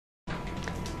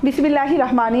বিসমিল্লাহির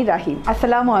রহমানির রাহিম।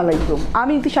 আসসালামু আলাইকুম।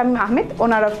 আমি শামীম আহমেদ,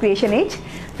 ওনার অফ ক্রিয়েশন এইজ।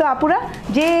 তো আপুরা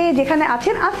যে যেখানে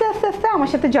আছেন আস্তে আস্তে আস্তে আমার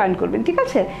সাথে জয়েন করবেন, ঠিক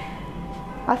আছে?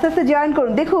 আস্তে আস্তে জয়েন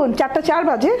করুন। দেখুন 4:04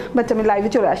 বাজে, বাট আমি লাইভে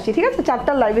চলে আসছি, ঠিক আছে?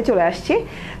 4টার লাইভে চলে আসছি।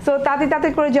 সো তাতে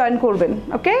করে জয়েন করবেন,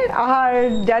 ওকে? আর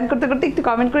জয়েন করতে করতে একটু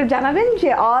কমেন্ট করে জানাবেন যে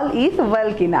অল ইজ ওয়েল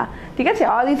কিনা, ঠিক আছে?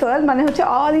 অল ইজ ওয়েল মানে হচ্ছে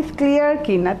অল ইজ ক্লিয়ার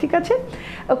কিনা, ঠিক আছে?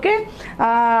 ওকে।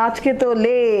 আজকে তো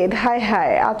লেট, হায়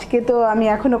হায়, আজকে তো আমি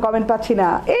এখনো কমেন্ট পাচ্ছি না।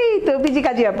 এই তো পিজি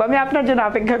কাজী আপু, আমি আপনার জন্য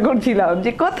অপেক্ষা করছিলাম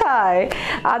যে কোথায়,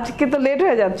 আজকে তো লেট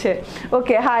হয়ে যাচ্ছে।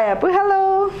 ওকে, হাই আপু, হ্যালো,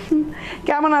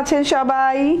 কেমন আছেন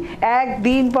সবাই?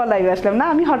 একদিন পর লাইভে আসলাম না,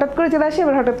 আমি হঠাৎ করে চলে আসি,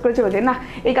 এবার হঠাৎ করে চলে যাই। না,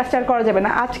 এই কাজটা আর করা যাবে না।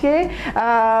 আজকে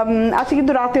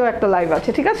কিন্তু রাতেও একটা লাইভ আছে,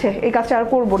 ঠিক আছে? এই কাজটা আর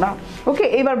করবো না, ওকে?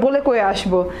 এবার বলে কয়ে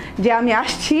আসবো যে আমি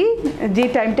আসছি যে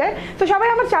টাইমটায়। তো সবাই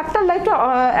আমার 4টার লাইভটা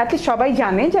অ্যাটলিস্ট সবাই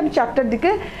জানে যে আমি 4টার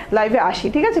দিকে লাইভে আসি,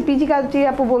 ঠিক আছে? পিজি কাজী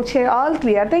আপু বলছে অল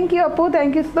ক্লিয়ার। থ্যাংক ইউ আপু,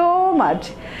 থ্যাংক ইউ সো মাচ।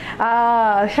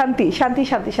 শান্তি শান্তি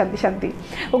শান্তি শান্তি শান্তি।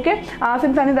 ওকে,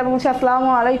 আসিম সানিদ আপু বলছে আসসালামু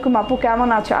আলাইকুম আপু, কেমন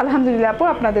আছো? আলহামদুলিল্লাহ আপু,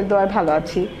 আপনাদের দোয়ায় ভালো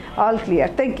আছি। All clear,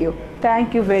 thank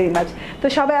you very much. তো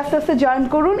সবাই আস্তে আস্তে জয়েন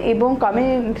করুন এবং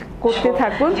কমেন্ট করতে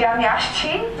থাকুন যে আমি আসছি,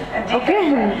 ওকে?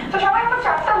 তো সবাই আমার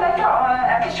 4টার লাইভটা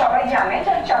সবাই জানে যে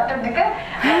আমি 4টার দিকে।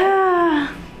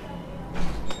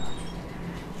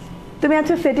 তুমি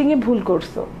আজকে সেটিংয়ে ভুল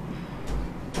করছো,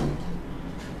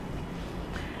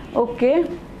 ওকে?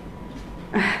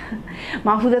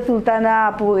 মাহফুজা সুলতানা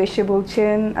আপু এসে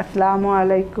বলছেন আসসালামু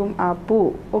আলাইকুম আপু,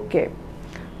 ওকে?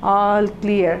 All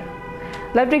clear.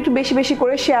 লাইভটা একটু বেশি বেশি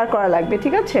করে শেয়ার করা লাগবে,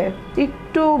 ঠিক আছে?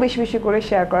 একটু বেশি বেশি করে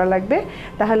শেয়ার করা লাগবে,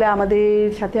 তাহলে আমাদের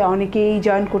সাথে অনেকেই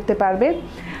জয়েন করতে পারবে।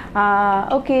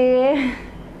 ওকে,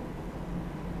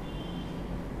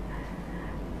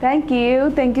 থ্যাংক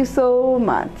ইউ সো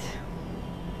মাচ।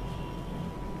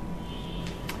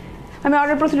 আমি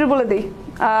অর্ডার প্রসিডিউর বলে দিই।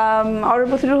 অর্ডার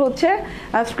প্রসিডিউর হচ্ছে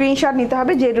স্ক্রিনশট নিতে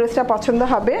হবে, যে ড্রেসটা পছন্দ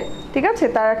হবে, ঠিক আছে?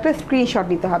 তার একটা স্ক্রিনশট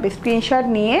নিতে হবে। স্ক্রিনশট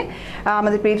নিয়ে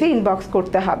আমাদের পেজে ইনবক্স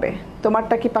করতে হবে।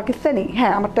 তোমারটা কি পাকিস্তানি?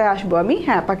 হ্যাঁ, আমারটায় আসবো আমি।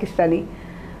 হ্যাঁ, পাকিস্তানি।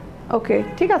 ওকে,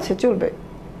 ঠিক আছে, চলবে।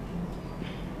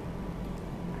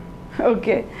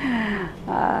 ওকে,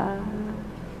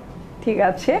 ঠিক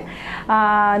আছে।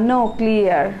 নো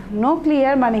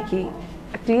ক্লিয়ার মানে কি?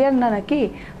 ক্লিয়ার না নাকি?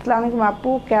 আসসালামু আলাইকুম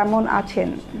আপু, কেমন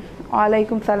আছেন?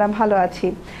 ওয়ালাইকুম সালাম, ভালো আছি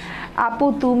আপু।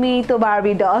 তুমি তো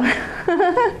বারবি ডল।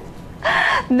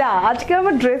 না, আজকে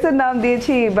আমার ড্রেসের নাম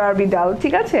দিয়েছি বারবি ডল,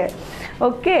 ঠিক আছে?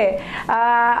 ওকে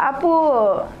আপু,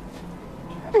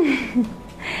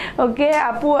 ওকে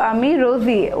আপু, আমি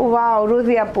রোজি। ওয়াও,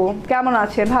 রোজি আপু কেমন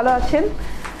আছেন? ভালো আছেন?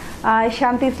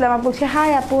 শান্তি ইসলাম আপু বলছে হাই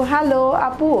আপু, হ্যালো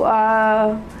আপু।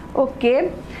 ওকে,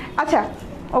 আচ্ছা,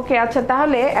 ওকে, আচ্ছা,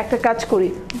 তাহলে একটা কাজ করি,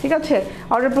 ঠিক আছে?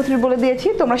 অর্ডার প্রসিডিউর বলে দিয়েছি,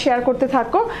 তোমরা শেয়ার করতে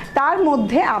থাকো। তার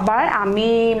মধ্যে আবার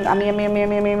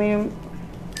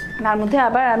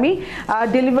আমি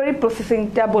ডেলিভারি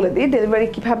প্রসেসিংটা বলে দিই, ডেলিভারি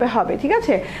কিভাবে হবে, ঠিক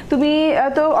আছে? তুমি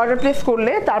তো অর্ডার প্লেস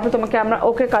করলে, তারপর তোমাকে আমরা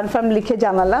ওকে কনফার্ম লিখে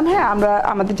জানালাম। হ্যাঁ,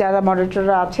 আমাদের যারা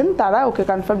মডারেটররা আছেন তারা ওকে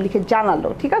কনফার্ম লিখে জানালো,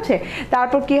 ঠিক আছে?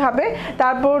 তারপর কি হবে?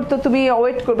 তারপর তো তুমি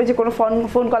ওয়েট করবে যে কোনো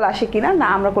ফোন কল আসে কিনা। না,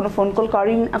 আমরা কোনো ফোন কল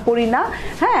করি না।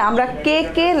 হ্যাঁ, আমরা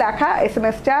কে লেখা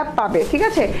এসএমএসটা পাবে, ঠিক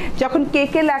আছে? যখন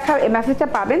কে লেখা মেসেজটা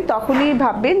পাবেন, তখনই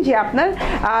ভাববেন যে আপনার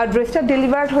ড্রেসটা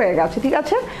ডেলিভার্ড হয়ে গেছে, ঠিক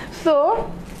আছে?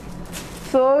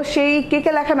 সো সেই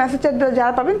কে লেখা মেসেজটা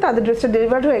যারা পাবেন তাদের ড্রেসটা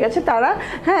ডেলিভার্ড হয়ে গেছে, তারা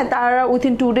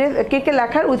উইথিন 2 ডেজ, কে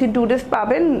লেখার উইথিন 2 ডেজ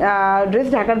পাবেন ড্রেস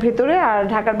ঢাকার ভেতরে, আর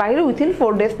ঢাকার বাইরে উইথিন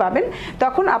 4 ডেজ পাবেন।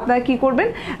 তখন আপনারা কি করবেন,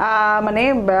 মানে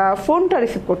ফোনটা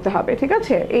রিসিভ করতে হবে, ঠিক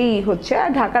আছে? এই হচ্ছে। আর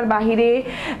ঢাকার বাহিরে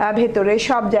ভেতরে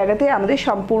সব জায়গাতে আমাদের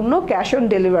সম্পূর্ণ ক্যাশ অন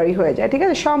ডেলিভারি হয়ে যায়, ঠিক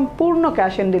আছে? সম্পূর্ণ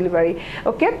ক্যাশ অন ডেলিভারি,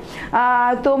 ওকে?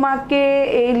 তোমাকে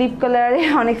এই লিপ কালারে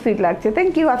অনেক সুইট লাগছে।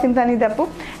 থ্যাংক ইউ আসিম সানিদ আপু।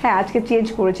 হ্যাঁ, আজকে চেঞ্জ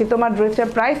করেছি। তোমার ড্রেস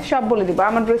প্রাইস সব বলে দিব।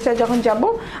 আমার ড্রেসটা যখন যাবো,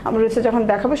 আমার ড্রেসটা যখন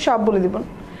দেখাবো, সব বলে দিব।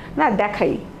 না,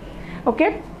 দেখাই, ওকে?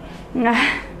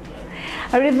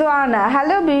 Rizwana,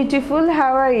 hello beautiful,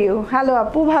 how are you? Hello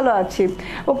আপু, ভালো আছি।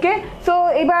 ওকে, সো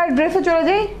এবার ড্রেসে চলে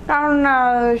যাই, কারণ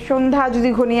সন্ধ্যা যদি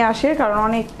ঘনিয়ে আসে, কারণ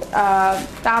অনেক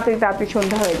তাড়াতাড়ি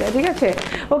সন্ধ্যা হয়ে যায়, ঠিক আছে?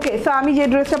 ওকে, সো আমি যে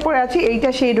ড্রেসটা পরে আছি, এইটা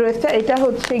সেই ড্রেসটা। এটা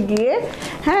হচ্ছে গিয়ে,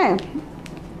 হ্যাঁ,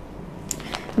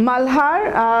 Malhar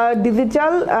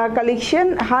digital collection,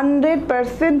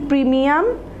 100% premium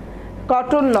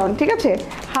cotton loan, ঠিক আছে?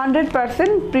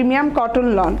 100% প্রিমিয়াম কটন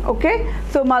লন, ওকে?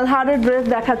 সো মালহারের ড্রেস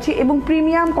দেখাচ্ছি, এবং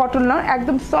প্রিমিয়াম কটন লন,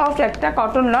 একদম সফট একটা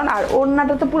কটন লন, আর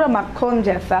ওড়নাটা তো পুরো মাখন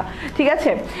জ্যাসা, ঠিক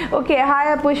আছে? ওকে, হাই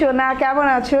আপু সোনা, কেমন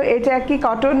আছো? এটা কি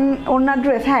কটন ওড়না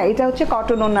ড্রেস? হ্যাঁ, এটা হচ্ছে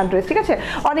কটন ওড়না ড্রেস, ঠিক আছে?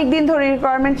 অনেক দিন ধরে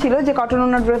রিকোয়ারমেন্ট ছিল যে কটন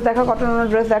ওড়না ড্রেস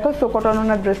দেখো, সো কটন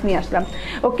ওড়না ড্রেস নিয়ে আসলাম,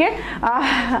 ওকে?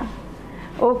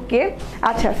 ওকে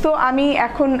আচ্ছা, সো আমি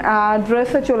এখন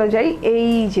ড্রেসে চলে যাই। এই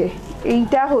যে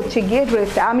এইটা হচ্ছে গিয়ে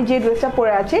ড্রেসটা, আমি যে ড্রেসটা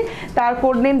পরে আছি তার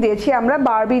কোড নেম দিয়েছি আমরা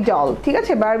বারবি ডল, ঠিক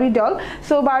আছে, Barbie doll.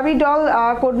 So Barbie doll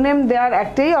code name দেওয়ার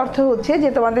একটাই অর্থ হচ্ছে যে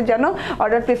তোমাদের যেন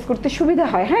অর্ডার প্লেস করতে সুবিধা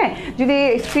হয়। হ্যাঁ, যদি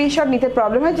স্ক্রিনশট নিতে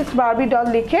প্রবলেম হয় জাস্ট বারবি ডল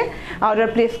লিখে অর্ডার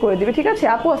প্লেস করে দেবে, ঠিক আছে।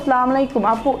 আপু আসসালামু আলাইকুম।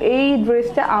 আপু এই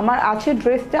ড্রেসটা আমার আছে,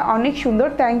 ড্রেসটা অনেক সুন্দর,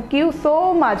 থ্যাংক ইউ সো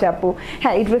মাচ আপু।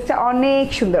 হ্যাঁ, এই ড্রেসটা অনেক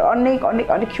সুন্দর, অনেক অনেক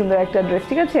অনেক সুন্দর একটা ড্রেস,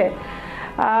 ঠিক আছে।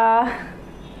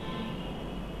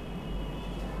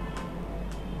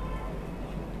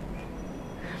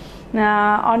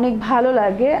 অনেক ভালো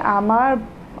লাগে আমার,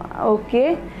 ওকে,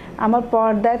 আমার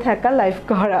পর্দায় থাকা লাইভ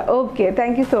করা। ওকে,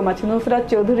 thank you so much Nusrat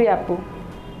Chowdhury আপু।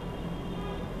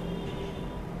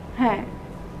 হ্যাঁ,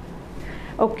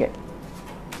 ওকে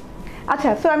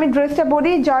আচ্ছা, সো আমি ড্রেসটা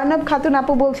পরি। জয়নব খাতুন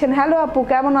আপু বলছেন হ্যালো আপু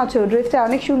কেমন আছো, ড্রেসটা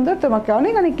অনেক সুন্দর, তোমাকে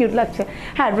অনেক অনেক কিউট লাগছে।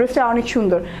 হ্যাঁ, ড্রেসটা অনেক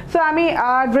সুন্দর। সো আমি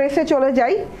ড্রেসে চলে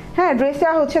যাই। হ্যাঁ, ড্রেসটা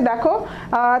হচ্ছে দেখো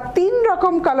 3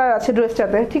 রকম কালার আছে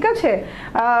ড্রেসটাতে, ঠিক আছে,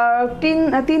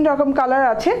 তিন রকম কালার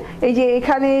আছে। এই যে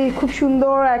এখানে খুব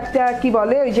সুন্দর একটা কি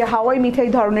বলে ওই যে হাওয়াই মিঠাই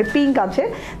ধরনের পিঙ্ক আছে,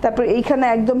 তারপর এইখানে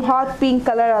একদম হট পিঙ্ক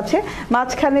কালার আছে,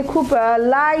 মাঝখানে খুব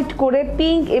লাইট করে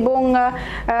পিঙ্ক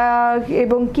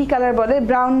এবং কি কালার বলে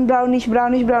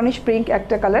ব্রাউনিশ পিঙ্ক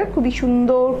একটা কালার, খুবই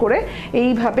সুন্দর করে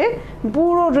এইভাবে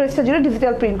পুরো ড্রেসটা জুড়ে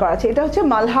ডিজিটাল প্রিন্ট করা আছে। এটা হচ্ছে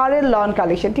মালহারের লন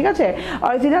কালেকশন, ঠিক আছে,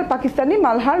 original Pakistani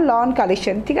Malhar loan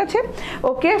collection, ঠিক আছে।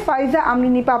 ওকে, ফাইজা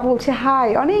আমরিনী পাপু বলছে হাই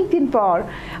অনেক দিন পর।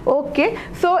 ওকে,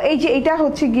 সো এই যে এটা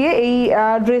হচ্ছে গিয়ে এই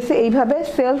ড্রেসে এইভাবে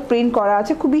সেলফ প্রিন্ট করা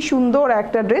আছে, খুবই সুন্দর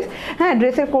একটা ড্রেস। হ্যাঁ,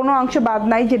 ড্রেসের কোনো অংশ বাদ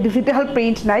নাই যে ডিজিটাল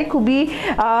প্রিন্ট নাই, খুবই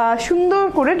সুন্দর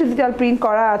করে ডিজিটাল প্রিন্ট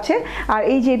করা আছে। আর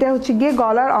এই যে এটা হচ্ছে গিয়ে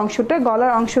গলার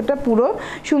অংশটা পুরো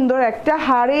সুন্দর একটা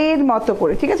হাড়ের মতো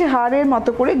করে, ঠিক আছে, হাড়ের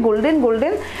মতো করে গোল্ডেন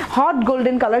হট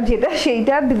গোল্ডেন কালার যেটা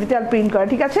সেইটা ডিজিটাল প্রিন্ট করা,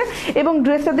 ঠিক আছে। এবং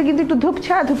ড্রেসটাতে কিন্তু একটু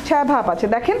ধূপছায়া ভাব আছে,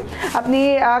 দেখেন আপনি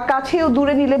কাছেও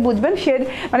দূরে নিলে বুঝবেন শেড,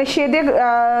 মানে শেডের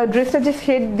ড্রেসটা যে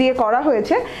শেড দিয়ে করা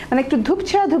হয়েছে মানে একটু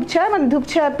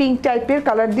ধূপছায়া পিঙ্ক টাইপের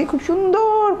কালার দিয়ে খুব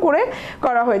সুন্দর করে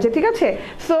করা হয়েছে, ঠিক আছে।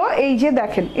 সো এই যে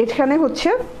দেখেন এখানে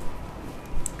হচ্ছে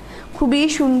খুবই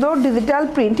সুন্দর ডিজিটাল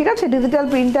প্রিন্ট, ঠিক আছে, ডিজিটাল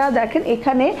প্রিন্টটা দেখেন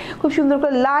এখানে খুব সুন্দর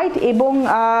করে লাইট এবং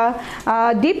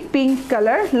ডিপ পিঙ্ক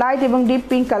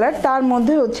কালার, তার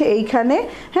মধ্যে হচ্ছে এইখানে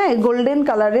হ্যাঁ গোল্ডেন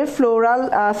কালারের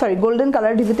গোল্ডেন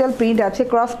কালার ডিজিটাল প্রিন্ট আছে,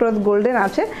 ক্রস গোল্ডেন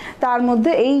আছে, তার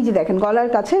মধ্যে এই যে দেখেন গলার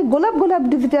কাছে গোলাপ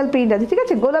ডিজিটাল প্রিন্ট আছে, ঠিক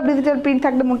আছে। গোলাপ ডিজিটাল প্রিন্ট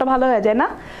থাকলে মোটা ভালো হয়ে যায় না,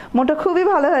 মোটা খুবই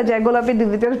ভালো হয়ে যায় গোলাপের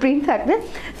ডিজিটাল প্রিন্ট থাকলে।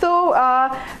 সো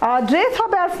ড্রেস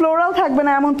হবে আর ফ্লোরাল থাকবে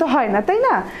না এমন তো হয় না, তাই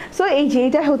না। সো এই যে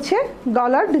এটা হচ্ছে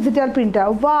গলার ডিজিটাল প্রিন্টটা,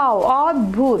 ওয়াও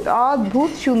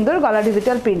অদ্ভুত সুন্দর গলার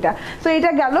ডিজিটাল প্রিন্টটা। সো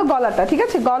এটা গেল গলাটা, ঠিক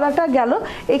আছে, গলাটা গেল।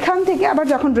 এখান থেকে আবার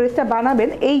যখন ড্রেসটা বানাবেন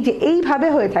এই যে এইভাবে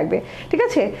হয়ে থাকবে, ঠিক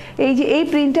আছে, এই যে এই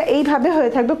প্রিন্টটা এইভাবে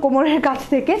হয়ে থাকবে কোমরের কাছ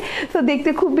থেকে, সো দেখতে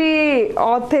খুবই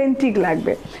অথেন্টিক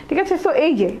লাগবে, ঠিক আছে। সো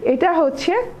এই যে এটা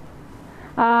হচ্ছে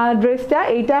ড্রেসটা,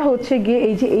 এইটা হচ্ছে গিয়ে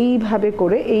এই যে এইভাবে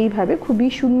খুবই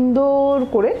সুন্দর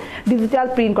করে ডিজিটাল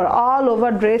প্রিন্ট করা, অল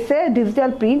ওভার ড্রেসে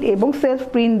ডিজিটাল প্রিন্ট এবং সেলফ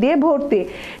প্রিন্ট দিয়ে ভর্তি,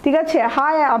 ঠিক আছে।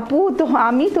 হাই আপু, তো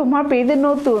আমি তোমার পেজে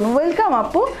নতুন, ওয়েলকাম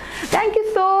আপু, থ্যাংক ইউ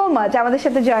সো মাচ আমাদের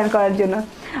সাথে জয়েন করার জন্য।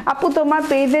 আপু তোমার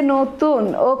পেজে নতুন,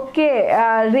 ওকে,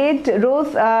 রেড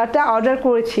রোজটা অর্ডার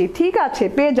করেছি, ঠিক আছে,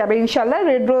 পেয়ে যাবে ইনশাল্লাহ,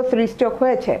 রেড রোজ রিস্টক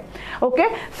হয়েছে। ওকে,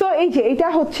 সো এই যে এটা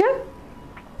হচ্ছে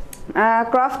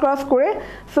ক্রস করে,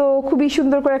 সো খুবই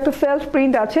সুন্দর করে একটা সেলফ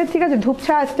প্রিন্ট আছে, ঠিক আছে,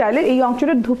 ধূপছায়া স্টাইলের, এই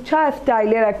অংশটা ধূপছায়া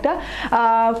স্টাইলের একটা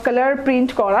কালার প্রিন্ট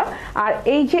করা। আর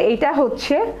এই যে এটা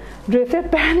হচ্ছে ড্রেসের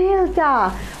প্যানেলটা,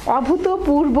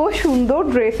 অভূতপূর্ব সুন্দর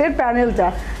ড্রেসের প্যানেলটা।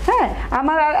 হ্যাঁ,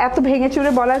 আমার আর এত ভেঙে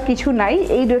চুরে বলার কিছু নাই,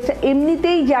 এই ড্রেসটা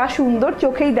এমনিতেই যা সুন্দর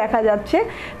চোখেই দেখা যাচ্ছে,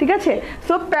 ঠিক আছে।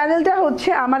 সো প্যানেলটা হচ্ছে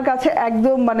আমার কাছে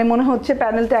একদম মানে মনে হচ্ছে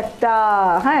প্যানেলটা একটা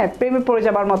হ্যাঁ প্রেমে পড়ে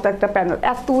যাবার মতো একটা প্যানেল,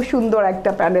 এত সুন্দর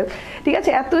একটা প্যানেল, ঠিক আছে,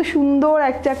 এত সুন্দর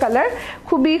একটা কালার,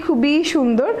 খুবই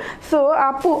সুন্দর। সো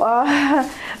আপু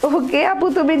ওকে আপু,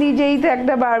 তুমি নিজেই তো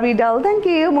একটা বারবি ডাল, থ্যাংক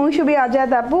ইউ মৌসুমী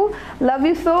আজাদ আপু, love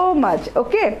you so much.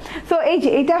 Okay, so এই যে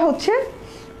এটা হচ্ছে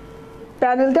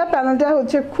প্যানেলটা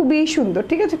হচ্ছে খুবই সুন্দর,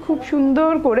 ঠিক আছে, খুব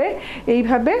সুন্দর করে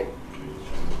এইভাবে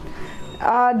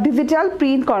ডিজিটাল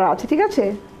প্রিন্ট করা আছে, ঠিক আছে।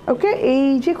 ওকে, এই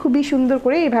যে খুবই সুন্দর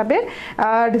করে এইভাবে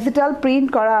ডিজিটাল প্রিন্ট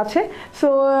করা আছে। সো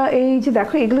এই যে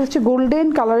দেখো এগুলো হচ্ছে গোল্ডেন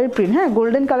কালারের প্রিন্ট, হ্যাঁ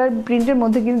গোল্ডেন কালার প্রিন্টের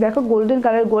মধ্যে কিন্তু দেখো গোল্ডেন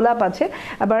কালারের গোলাপ আছে,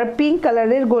 আবার পিঙ্ক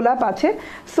কালারের গোলাপ আছে,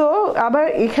 সো আবার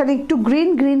এখানে একটু গ্রিন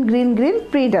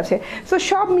প্রিন্ট আছে। সো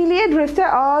সব মিলিয়ে ড্রেসটা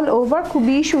অল ওভার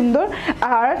খুবই সুন্দর।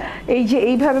 আর এই যে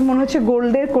এইভাবে মনে হচ্ছে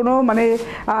গোল্ডের কোনো মানে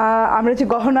আমরা যে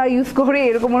গহনা ইউজ করি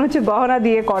এরকম মনে হচ্ছে গহনা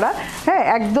দিয়ে করা, হ্যাঁ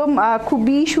একদম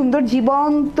খুবই সুন্দর,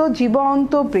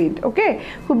 জীবন্ত প্রিন্ট, ওকে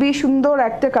খুবই সুন্দর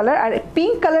একটা কালার। আর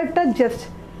পিঙ্ক কালারটা জাস্ট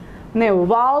মানে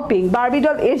ওয়াও পিঙ্ক, বারবি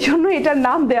ডল এর জন্য এটার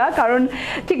নাম দেওয়া, কারণ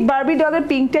ঠিক বারবি ডলের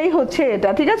পিঙ্কটাই হচ্ছে এটা,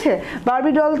 ঠিক আছে।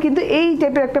 বারবি ডল কিন্তু এই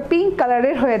টাইপের একটা পিঙ্ক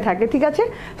কালারের হয়ে থাকে, ঠিক আছে।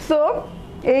 সো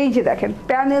এই যে দেখেন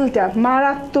প্যানেলটা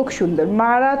মারাত্মক সুন্দর,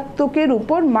 মারাত্মকের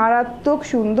উপর মারাত্মক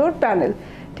সুন্দর প্যানেল,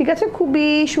 ঠিক আছে, খুবই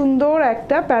সুন্দর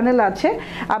একটা প্যানেল আছে।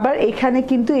 আবার এখানে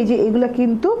কিন্তু এই যে এগুলো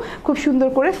কিন্তু খুব সুন্দর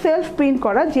করে সেলফ প্রিন্ট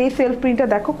করা, যে সেলফ প্রিন্টটা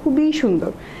দেখো খুবই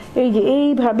সুন্দর, এই যে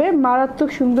এইভাবে মারাত্মক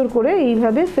সুন্দর করে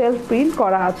এইভাবে সেলফ প্রিন্ট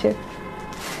করা আছে,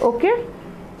 ওকে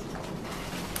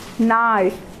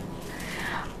নাইস।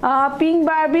 পিঙ্ক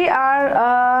বারবি আর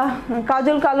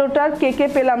কাজল কালোটার কে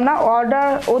পেলাম না, অর্ডার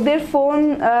ওদের ফোন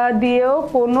দিয়েও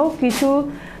কোনো কিছু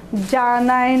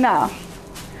জানায় না।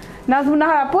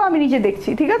 নাজমুনাহার আপু আমি নিজে দেখছি,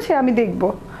 ঠিক আছে আমি দেখব,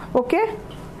 ওকে।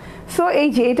 সো এই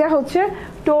যে এটা হচ্ছে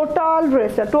টোটাল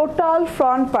ড্রেসটা, টোটাল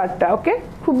ফ্রন্ট পার্টটা, ওকে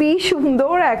খুবই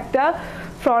সুন্দর একটা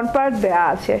ফ্রন্ট পার্ট দেয়া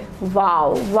আছে, wow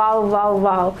wow wow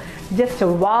wow, just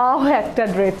wow একটা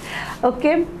ড্রেস,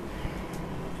 ওকে।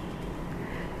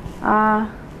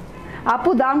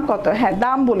 আপু দাম কত? হ্যাঁ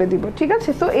দাম বলে দিব, ঠিক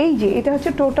আছে। তো এই যে এটা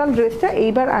হচ্ছে টোটাল ড্রেসটা।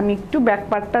 এইবার আমি একটু ব্যাক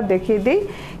পার্টটা দেখিয়ে দিই।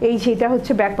 এই যে এটা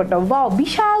হচ্ছে ব্যাক পার্টটা, ওয়াও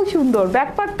বিশাল সুন্দর, ব্যাক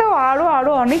পার্টটাও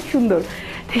আরও অনেক সুন্দর,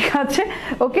 ঠিক আছে,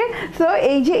 ওকে। সো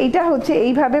এই যে এটা হচ্ছে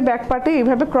এইভাবে ব্যাক পার্টে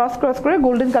এইভাবে ক্রস করে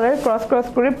গোল্ডেন কালারের ক্রস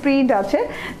করে প্রিন্ট আছে,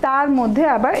 তার মধ্যে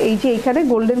আবার এই যে এইখানে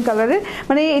গোল্ডেন কালারের,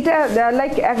 মানে এটা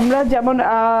লাইক আমরা যেমন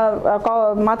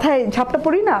মাথায় ঝাপটা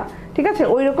পরি না, ঠিক আছে,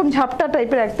 ওই রকম ঝাপটা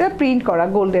টাইপের একটা প্রিন্ট করা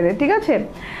গোল্ডেনের, ঠিক আছে।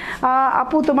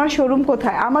 আপু তোমার শোরুম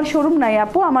কোথায়? আমার শোরুম নাই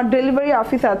আপু, আমার ডেলিভারি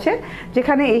অফিস আছে,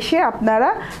 যেখানে এসে আপনারা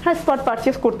হ্যাঁ স্পট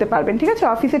পারচেস করতে পারবেন, ঠিক আছে।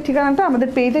 অফিসের ঠিকানাটা আমাদের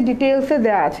পেজে ডিটেলসে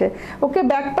দেওয়া আছে, ওকে।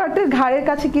 ব্যাক পার্টের ঘাড়ের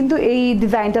কাছে কিন্তু এই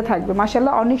ডিজাইনটা থাকবে,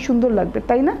 মাশাআল্লাহ অনেক সুন্দর লাগবে,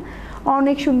 তাই না,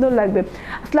 অনেক সুন্দর লাগবে।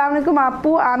 আসসালামু আলাইকুম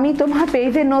আপু, আমি তোমার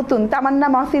পেজে নতুন, তামান্না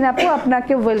মহসিন আপু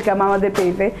আপনাকে ওয়েলকাম আমাদের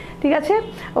পেজে, ঠিক আছে,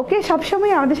 ওকে।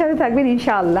 সবসময় আমাদের সাথে থাকবেন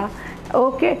ইনশাআল্লাহ,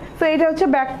 ওকে। তো এটা হচ্ছে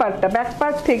ব্যাক পার্টটা, ব্যাক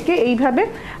পার্ট থেকে এইভাবে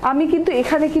আমি কিন্তু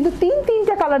এখানে কিন্তু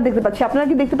তিনটা কালার দেখতে পাচ্ছি, আপনারা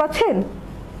কি দেখতে পাচ্ছেন?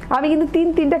 আমি কিন্তু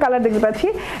তিনটা কালার দেখতে পাচ্ছি,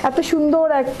 এত সুন্দর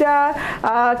একটা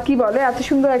কি বলে, এত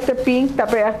সুন্দর একটা পিঙ্ক,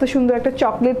 তারপরে এত সুন্দর একটা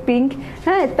চকলেট পিঙ্ক,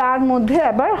 হ্যাঁ তার মধ্যে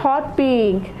আবার হট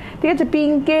পিঙ্ক, ঠিক আছে,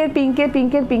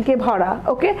 পিঙ্কে ভরা,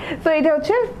 ওকে। তো এটা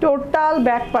হচ্ছে টোটাল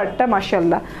ব্যাক পার্টটা,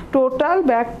 মাশাআল্লাহ টোটাল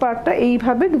ব্যাক পার্টটা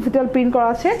এইভাবে ডিজিটাল প্রিন্ট করা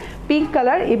আছে, পিঙ্ক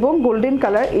কালার এবং গোল্ডেন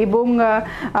কালার এবং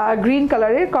গ্রিন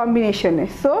কালারের কম্বিনেশনে।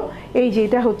 সো এই যে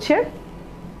এটা হচ্ছে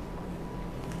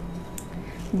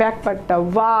ব্যাক পার্টটা,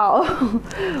 ওয়াও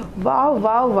ওয়াও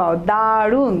ওয়াও ওয়াও,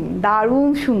 দারুণ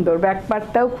সুন্দর, ব্যাক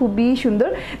পার্টটাও খুবই সুন্দর।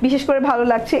 বিশেষ করে ভালো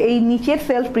লাগছে এই নিচের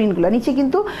সেলফ প্রিন্টগুলো, নিচে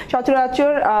কিন্তু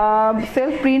সচরাচর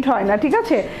সেলফ প্রিন্ট হয় না, ঠিক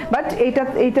আছে, বাট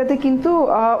এইটাতে কিন্তু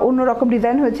অন্যরকম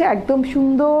ডিজাইন হয়েছে, একদম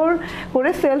সুন্দর করে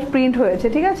সেলফ প্রিন্ট হয়েছে,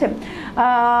 ঠিক আছে।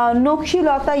 নকশি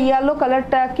লতা ইয়েলো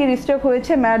কালারটা কি রিস্টক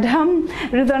হয়েছে ম্যাডাম?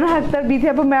 রিজওয়ানা আক্তার বিধি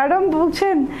আপু ম্যাডাম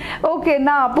বলছেন, ওকে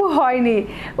না আপু হয়নি,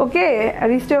 ওকে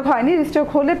রিস্টক হয়নি, রিস্টক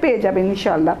হলে পেয়ে যাবেন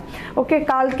ইনশাআল্লাহ, ওকে।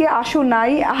 কালকে আসো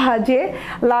নাই যে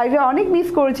লাইভে অনেক মিস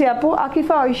করেছি আপু,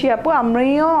 আকিফা ঐশী আপু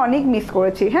আমিও অনেক মিস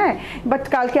করেছি, হ্যাঁ বাট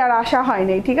কালকে আর আসা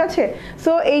হয়নি, ঠিক আছে।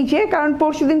 সো এই যে কারণ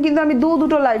পরশু দিন কিন্তু আমি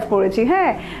দুটো লাইভ করেছি,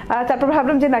 হ্যাঁ তারপর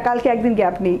ভাবলাম যে না কালকে একদিন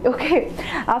গ্যাপ নেই, ওকে।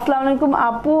 আসসালামু আলাইকুম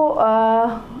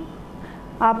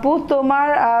আপু তোমার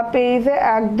পেজে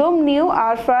একদম নিউ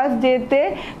আর ফার্স্ট ডেতে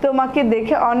তোমাকে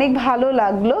দেখে অনেক ভালো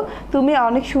লাগলো, তুমি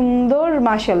অনেক সুন্দর,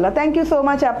 মাশাআল্লাহ থ্যাংক ইউ সো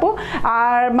মাচ আপু।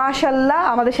 আর মাশাআল্লাহ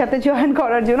আমাদের সাথে জয়েন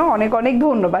করার জন্য অনেক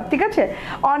ধন্যবাদ, ঠিক আছে,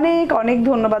 অনেক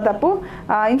ধন্যবাদ আপু,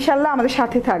 ইনশাআল্লাহ আমাদের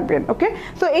সাথে থাকবেন, ওকে।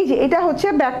 তো এই যে এটা হচ্ছে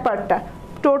ব্যাক পার্টটা,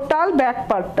 টোটাল ব্যাক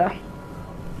পার্টটা,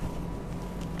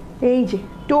 এই যে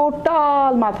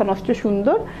টোটাল মাথা নষ্ট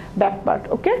সুন্দর ব্যাক পার্ট,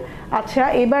 ওকে। আচ্ছা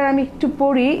এবার আমি একটু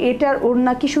পড়ি, এটার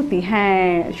ওড়না কি সুতি?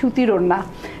 হ্যাঁ সুতির ওড়না,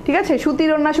 ঠিক আছে, সুতির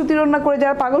ওড়না করে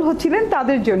যারা পাগল হচ্ছিলেন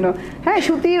তাদের জন্য, হ্যাঁ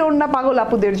সুতির ওড়না পাগল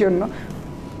আপুদের জন্য।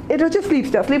 এটা হচ্ছে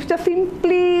স্লিভসটা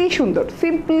সিম্পলি সুন্দর,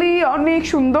 সিম্পলি অনেক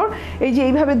সুন্দর, এই যে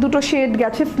এইভাবে দুটো শেড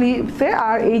গেছে স্লিভসে,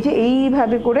 আর এই যে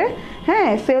এইভাবে করে হ্যাঁ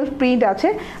সেলফ প্রিন্ট আছে,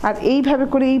 আর এইভাবে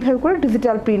করে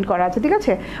ডিজিটাল প্রিন্ট করা আছে, ঠিক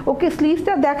আছে, ওকে।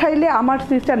 স্লিভসটা দেখাইলে আমার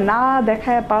স্লিভসটা না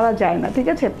দেখায় পারা যায় না, ঠিক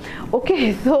আছে, ওকে।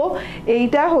 তো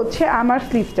এইটা হচ্ছে আমার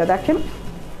স্লিভসটা, দেখেন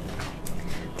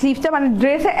স্লিভসটা মানে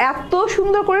ড্রেসে এত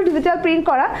সুন্দর করে ডিজিটাল প্রিন্ট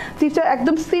করা, স্লিভসটা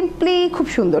একদম সিম্পলি খুব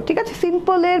সুন্দর, ঠিক আছে,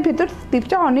 সিম্পলের ভেতর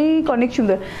স্লিভসটা অনেক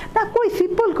সুন্দর না, কই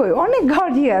সিম্পল কই, অনেক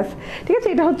গর্জিয়াস, ঠিক আছে।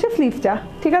 এটা হচ্ছে স্লিভসটা,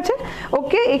 ঠিক আছে,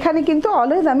 ওকে, এখানে কিন্তু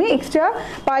অলওয়েজ আমি এক্সট্রা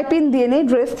পাইপিং দিয়ে নেই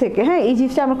ড্রেস থেকে। হ্যাঁ, এই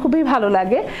জিনিসটা আমার খুবই ভালো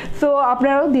লাগে। সো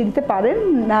আপনারাও দিয়ে দিতে পারেন,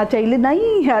 না চাইলে নাই,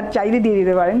 আর চাইলে দিয়ে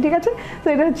দিতে পারেন, ঠিক আছে। তো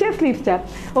এটা হচ্ছে স্লিভসটা।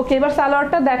 ওকে, এবার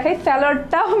সালোয়ারটা দেখাই।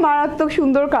 সালোয়ারটাও মারাত্মক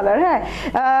সুন্দর কালার। হ্যাঁ,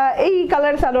 এই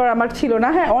কালার সালোয়ার আমার ছিল না।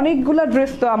 হ্যাঁ, অনেকগুলো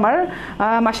ড্রেস তো আমার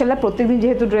মাশাআল্লাহ প্রত্যেকদিন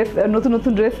যেহেতু ড্রেস নতুন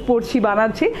নতুন ড্রেস পরছি,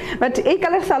 বানাচ্ছি, বাট এই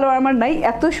কালার সালোয়ার আমার নাই।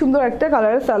 এত সুন্দর একটা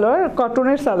কালারের সালোয়ার,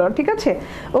 কটনের সালোয়ার, ঠিক আছে।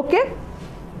 ওকে,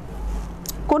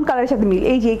 কোন কালারের সাথে মিল?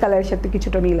 এই যে এই কালারের সাথে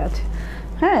কিছুটা মিল আছে।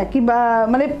 হ্যাঁ, কিংবা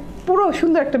মানে পুরো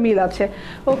সুন্দর একটা মিল আছে।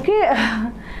 ওকে,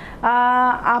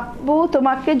 আপু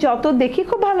তোমাকে যত দেখি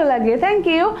খুব ভালো লাগে, থ্যাংক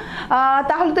ইউ।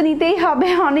 তাহলে তো নিতেই হবে,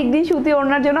 অনেকদিন সুতি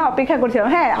ওড়নার জন্য অপেক্ষা করছিলাম।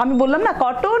 হ্যাঁ, আমি বললাম না,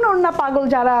 কটন ওড়না পাগল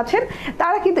যারা আছেন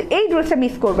তারা কিন্তু এই ড্রেসটা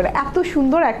মিস করবে না, এত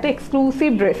সুন্দর একটা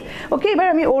এক্সক্লুসিভ ড্রেস। ওকে, এবার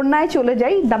আমি ওড়নায় চলে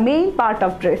যাই, the main part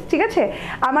of dress, ঠিক আছে।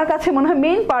 আমার কাছে মনে হয়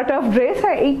মেইন পার্ট অফ ড্রেস।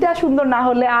 হ্যাঁ, এইটা সুন্দর না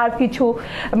হলে আর কিছু,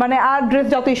 মানে আর ড্রেস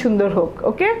যতই সুন্দর হোক।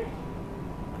 ওকে,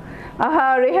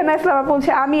 রেহানা ইসলাম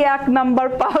বলছে আমি 1 নাম্বার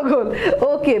পাগল।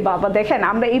 ওকে বাবা, দেখেন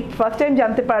আমরা এই ফার্স্ট টাইম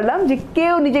জানতে পারলাম যে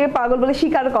কেউ নিজেকে পাগল বলে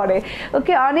স্বীকার করে।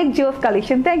 ওকে, অনেক জোস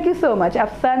collection, thank you so much.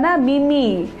 Afsana Mimi,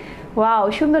 wow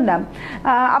সুন্দর নাম।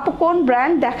 আপু কোন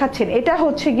ব্র্যান্ড দেখাচ্ছেন? এটা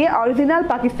হচ্ছে গিয়ে অরিজিনাল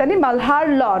পাকিস্তানি মালহার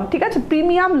লন, ঠিক আছে,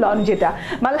 প্রিমিয়াম লন। যেটা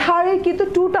মালহারের কিন্তু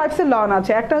 2 টাইপসের লন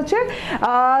আছে, একটা হচ্ছে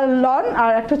লন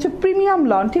আর একটা হচ্ছে প্রিমিয়াম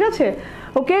লন, ঠিক আছে।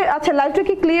 ওকে, আচ্ছা লাইভটা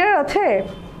কি ক্লিয়ার আছে?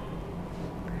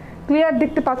 ক্লিয়ার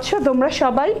দেখতে পাচ্ছ তোমরা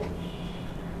সবাই?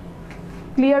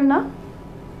 ক্লিয়ার না?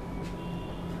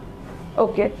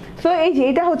 ওকে, সো এই যে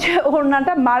এটা হচ্ছে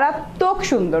ওড়নাটা, মারাত্মক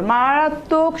সুন্দর,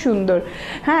 মারাত্মক সুন্দর।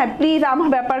 হ্যাঁ, প্লিজ আমার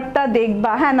ব্যাপারটা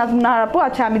দেখবা। হ্যাঁ না আপু,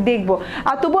 আচ্ছা আমি দেখবো।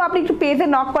 আর তবুও আপনি একটু পেজে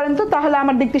নক করেন তো, তাহলে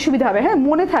আমার দেখতে সুবিধা হবে। হ্যাঁ,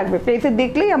 মনে থাকবে, পেজে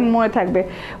দেখলেই আমার মনে থাকবে।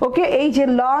 ওকে, এই যে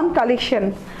loan collection,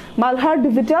 Malhar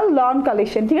digital loan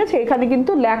collection, ঠিক আছে। এখানে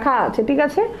কিন্তু লেখা আছে, ঠিক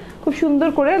আছে, খুব সুন্দর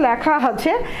করে লেখা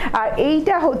আছে। আর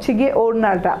এইটা হচ্ছে গিয়ে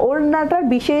ওড়নাটা, ওড়নাটার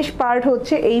বিশেষ পার্ট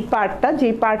হচ্ছে এই পার্টটা,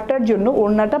 যেই পার্টটার জন্য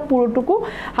ওড়নাটা পুরোটুকু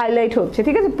হাইলাইট হচ্ছে,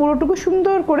 ঠিক আছে, পুরোটুকু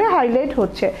সুন্দর করে হাইলাইট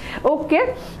হচ্ছে। ওকে,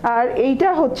 আর এইটা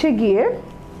হচ্ছে গিয়ে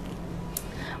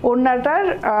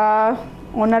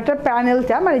ওনাটার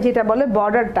প্যানেলটা, মানে যেটা বলে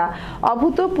বর্ডারটা,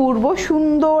 অভূতপূর্ব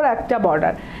সুন্দর একটা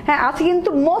বর্ডার। হ্যাঁ, আজকে কিন্তু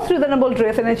মোস্ট রিজনেবল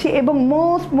ড্রেস এনেছি এবং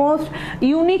মোস্ট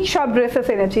ইউনিক সব ড্রেসেস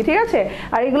এনেছি, ঠিক আছে।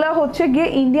 আর এগুলো হচ্ছে গিয়ে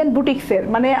ইন্ডিয়ান বুটিক্সের,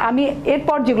 মানে আমি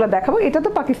এরপর যেগুলো দেখাবো এটা তো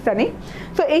পাকিস্তানি।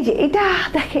 তো এই যে এটা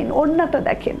দেখেন, ওড়নাটা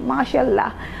দেখেন, মাশাআল্লাহ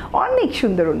অনেক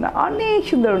সুন্দর ওড়না, অনেক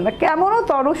সুন্দর ওড়না, কেমনও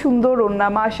তর সুন্দর ওড়না,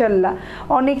 মাশাআল্লাহ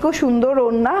অনেকও সুন্দর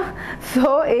ওড়না। সো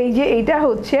এই যে এইটা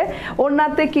হচ্ছে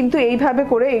ওড়নাতে কিন্তু এইভাবে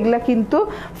করে এগুলা কিন্তু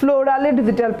ফ্লোরালের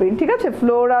ডিজিটাল প্রিন্ট, ঠিক আছে,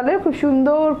 ফ্লোরালের খুব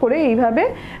সুন্দর করে এইভাবে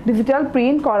ডিজিটাল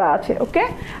প্রিন্ট করা আছে। ওকে,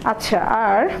 আচ্ছা,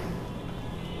 আর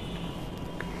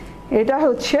এটা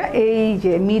হচ্ছে এই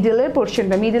যে মিডলের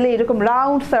পোর্শনটা, মিডলে এরকম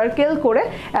রাউন্ড সার্কেল করে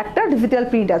একটা ডিজিটাল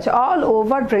প্রিন্ট আছে অল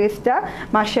ওভার ড্রেসটা।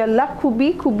 মাশাআল্লাহ খুবই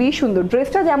খুবই সুন্দর,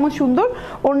 ড্রেসটা যেমন সুন্দর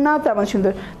ওড়নাও তেমন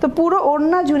সুন্দর। তো পুরো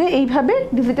ওড়না জুড়ে এইভাবে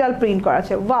ডিজিটাল প্রিন্ট করা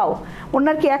আছে। ওয়াও,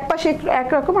 ওড়নার কি এক পাশে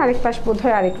একরকম, আরেক পাশ বোধ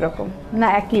হয় আরেক রকম, না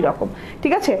একই রকম,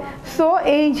 ঠিক আছে। সো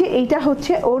এই যে এইটা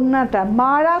হচ্ছে ওড়নাটা,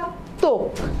 মারাত্মক,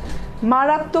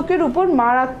 মারাত্মকের উপর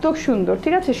মারাত্মক সুন্দর,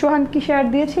 ঠিক আছে। সোহান কি শেয়ার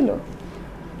দিয়েছিল?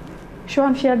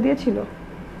 সোহান শেয়ার দিয়েছিল?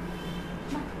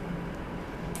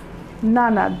 না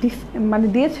না, মানে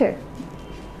দিয়েছে।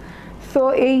 সো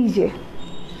এই যে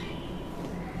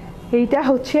এইটা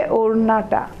হচ্ছে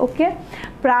ওড়নাটা। ওকে,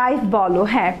 প্রাইস বলো।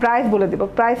 হ্যাঁ, প্রাইস বলে দেবো,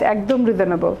 প্রাইস একদম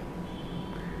রিজনেবল।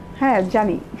 হ্যাঁ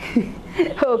জানি।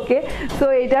 ওকে, সো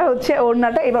এটা হচ্ছে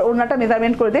ওড়নাটা। এবার ওড়নাটা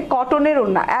মেজারমেন্ট করে দেয়, কটনের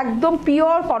ওড়না, একদম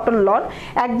পিওর কটন লন,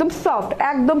 একদম সফট,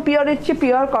 একদম পিওরের চেয়ে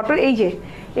পিওর কটন। এই যে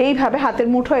এইভাবে হাতের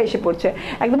মুঠো এসে পড়ছে,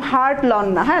 একদম হার্ড লন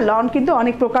না। হ্যাঁ, লন কিন্তু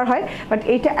অনেক প্রকার হয়, বাট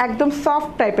এইটা একদম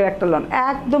সফট টাইপের একটা লন,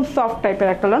 একদম সফট টাইপের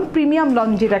একটা লন, প্রিমিয়াম লন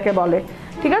যেটাকে বলে,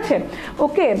 ঠিক আছে।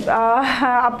 ওকে,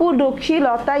 আপু ডক্সি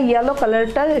লতা ইয়েলো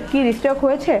কালারটা কি রিস্টক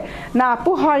হয়েছে? না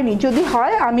আপু, হয়নি, যদি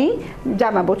হয় আমি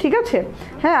জানাবো, ঠিক আছে।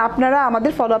 হ্যাঁ, আপনারা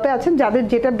আমাদের ফলো আপে আছেন, যাদের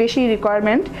যেটা বেশি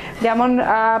রিকোয়ারমেন্ট, যেমন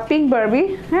পিঙ্ক বারবি,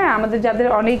 হ্যাঁ আমাদের যাদের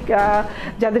অনেক,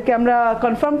 যাদেরকে আমরা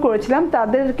কনফার্ম করেছিলাম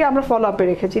তাদেরকে আমরা ফলো আপে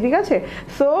রেখেছি, ঠিক আছে।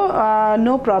 সো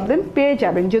নো প্রবলেম, পেয়ে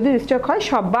যাবেন, যদি রিস্টক হয়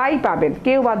সবাই পাবেন,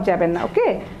 কেউ বাদ যাবেন না। ওকে,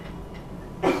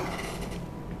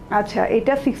 আচ্ছা,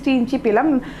 এটা 60 ইঞ্চি পেলাম,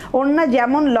 ওড়না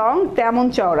যেমন লং তেমন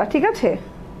চওড়া, ঠিক আছে।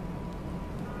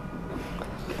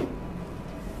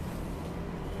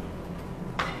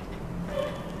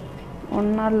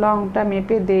 ওড়নার লংটা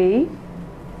মেপে দেই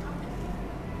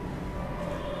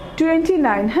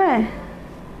 29। হ্যাঁ,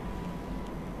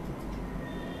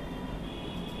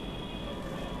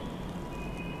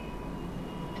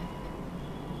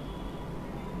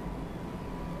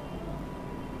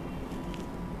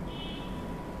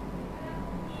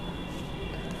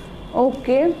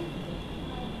 ওকে,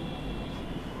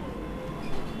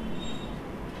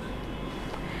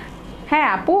 হ্যাঁ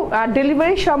আপু,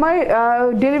 ডেলিভারির সময়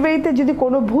ডেলিভারিতে যদি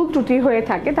কোনো ভুল ত্রুটি হয়ে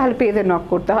থাকে তাহলে পেজে নক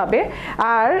করতে হবে।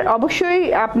 আর অবশ্যই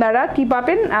আপনারা কি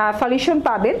পাবেন, সলিউশন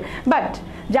পাবেন। বাট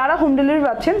যারা হোম ডেলিভারি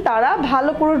পাচ্ছেন তারা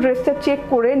ভালো করে ড্রেসটা চেক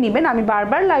করে নেবেন। আমি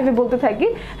বারবার লাইভে বলতে থাকি,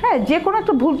 হ্যাঁ যে কোনো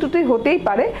একটা ভুল ত্রুটি হতেই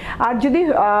পারে। আর যদি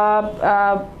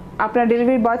আপনার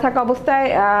ডেলিভারি বয় থাকা অবস্থায়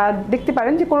দেখতে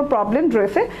পারেন যে কোনো প্রবলেম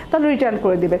ড্রেসে, তাহলে রিটার্ন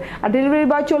করে দেবেন। আর ডেলিভারি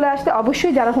বয় চলে আসতে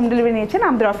অবশ্যই যারা হোম ডেলিভারি নিয়েছেন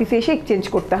আমাদের অফিসে এসে এক্সচেঞ্জ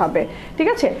করতে হবে, ঠিক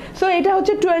আছে। সো এটা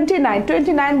হচ্ছে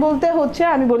 29 বলতে হচ্ছে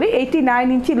আমি বলি 89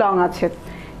 ইঞ্চি লং আছে,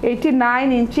 89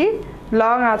 ইঞ্চি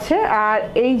লং আছে। আর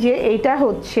এই যে এইটা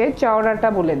হচ্ছে চওড়াটা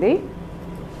বলে দিই,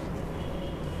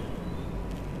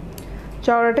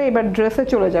 চওড়াটা এবার ড্রেসে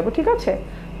চলে যাব, ঠিক আছে।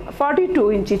 42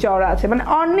 ইঞ্চি চওড়া আছে, মানে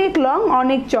অনেক লং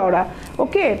অনেক চওড়া।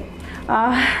 ওকে,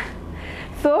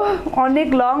 সো অনেক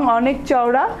লং অনেক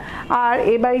চওড়া। আর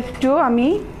এবার একটু আমি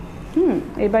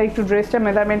এবার একটু ড্রেসটা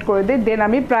মেজারমেন্ট করে দিই, দেন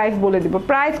আমি প্রাইস বলে দিব।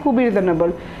 প্রাইস খুবই রিজনেবল,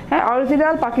 হ্যাঁ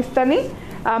অরিজিনাল পাকিস্তানি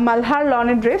মালহার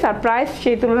লনের ড্রেস, আর প্রাইস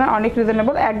সেই তুলনায় অনেক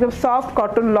রিজনেবল। একদম সফট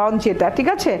কটন লন যেটা, ঠিক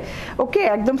আছে। ওকে,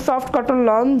 একদম সফট কটন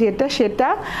লন যেটা সেটা।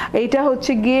 এইটা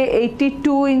হচ্ছে গিয়ে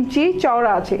 82 ইঞ্চি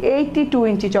চওড়া আছে, 82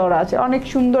 ইঞ্চি চওড়া আছে, অনেক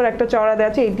সুন্দর একটা চওড়া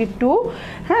দেওয়া আছে 82।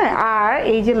 হ্যাঁ, আর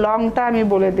এই যে লংটা আমি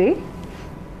বলে দিই,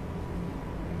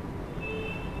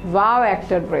 ওয়াও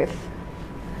একটা ড্রেস,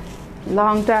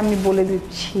 লংটা আমি বলে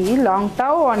দিচ্ছি,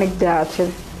 লংটাও অনেক দেওয়া আছে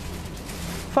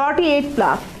 48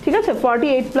 প্লাস, ঠিক আছে।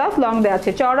 48 প্লাস লং দেওয়া আছে,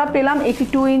 চওড়া পেলাম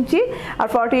 82 ইঞ্চি আর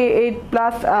 48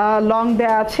 প্লাস লং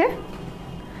দেওয়া আছে,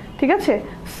 ঠিক আছে।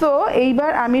 সো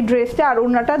এইবার আমি ড্রেসটা আর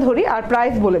ওড়নাটা ধরি আর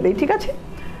প্রাইস বলে দিই, ঠিক আছে।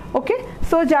 ওকে,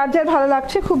 সো যার যার ভালো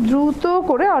লাগছে খুব দ্রুত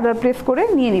করে অর্ডার প্লেস করে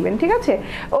নিয়ে নেবেন, ঠিক আছে।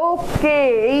 ওকে,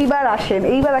 এইবার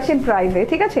আসেন প্রাইসে,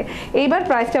 ঠিক আছে। এইবার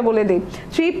প্রাইসটা বলে দিই।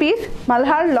 3 পিস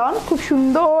মালহার লন, খুব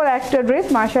সুন্দর একটা ড্রেস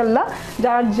মাশাআল্লাহ,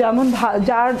 যার যেমন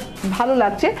যার ভালো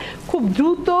লাগছে খুব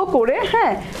দ্রুত করে,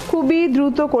 হ্যাঁ খুবই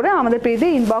দ্রুত করে আমাদের পেজে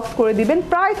ইনবক্স করে দিবেন।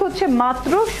 প্রাইস হচ্ছে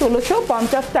মাত্র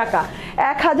 1650 টাকা,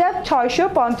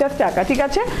 1650 টাকা, ঠিক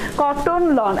আছে। কটন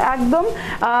লন একদম,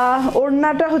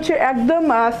 ওড়নাটা হচ্ছে একদম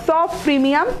সফট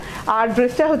প্রিমিয়াম আর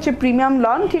ড্রেসটা হচ্ছে প্রিমিয়াম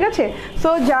লন, ঠিক আছে। সো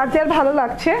যার যার ভালো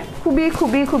লাগছে খুবই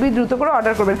খুবই খুবই দ্রুত করে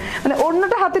অর্ডার করবেন। মানে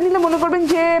ওড়নাটা হাতে নিলে মনে করবেন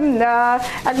যে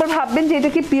একবার ভাববেন যে এটা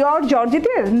কি পিওর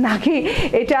জর্জেটের নাকি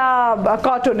এটা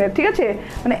কটনের, ঠিক আছে।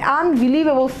 মানে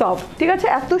আনবিলিভেবল সফট, ঠিক আছে,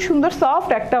 এত সুন্দর সফট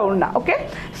একটা ওড়না। ওকে,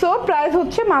 সো প্রাইস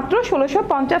হচ্ছে মাত্র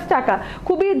 1650 টাকা।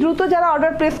 খুবই দ্রুত যারা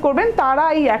অর্ডার প্লেস করবেন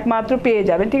তারাই একমাত্র পেয়ে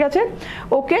যাবেন, ঠিক আছে।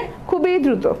 ওকে, খুবই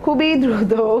দ্রুত, খুবই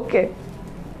দ্রুত। ওকে,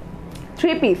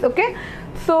 3 পিস। ওকে,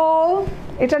 সো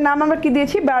এটার নাম আমরা কি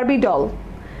দিয়েছি, Barbie doll.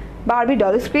 Barbie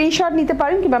doll screenshot নিতে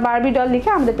পারেন কিংবা বারবি ডল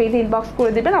লিখে আমাদের পেজে ইনবক্স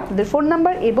করে দেবেন আপনাদের ফোন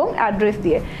নাম্বার এবং অ্যাড্রেস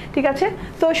দিয়ে, ঠিক আছে।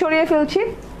 তো সরিয়ে ফেলছি।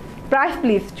 প্রাইস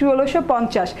প্লিজ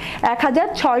 1650,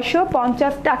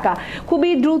 1650 টাকা।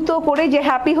 খুবই দ্রুত করে যে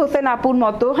হ্যাপি হোসেন আপুর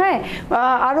মতো, হ্যাঁ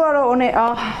আরও অনেক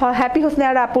হ্যাপি হোসেন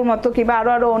আপুর মতো কিংবা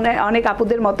আরও অনেক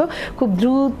আপুদের মতো খুব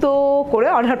দ্রুত করে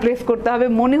অর্ডার প্লেস করতে হবে।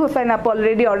 মনি হোসেন আপু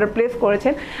অলরেডি অর্ডার প্লেস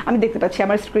করেছেন, আমি দেখতে পাচ্ছি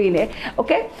আমার স্ক্রিনে।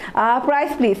 ওকে,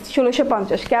 প্রাইস প্লিজ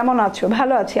 1650। কেমন আছো?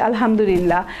 ভালো আছি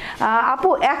আলহামদুলিল্লাহ। আপু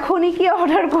এখনই কি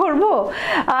অর্ডার করব?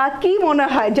 কি মনে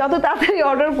হয় যত তাড়াতাড়ি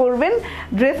অর্ডার করবেন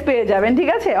ড্রেস পেয়ে যাবেন,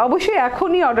 ঠিক আছে। অবশ্যই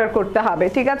এখনই অর্ডার করতে হবে,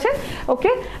 ঠিক আছে।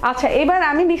 ওকে, আচ্ছা এবার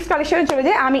আমি নেক্সট কালেকশনে চলে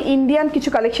যাই। আমি ইন্ডিয়ান কিছু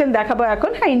কালেকশন দেখাবো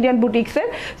এখন, হ্যাঁ ইন্ডিয়ান বুটিক্সের।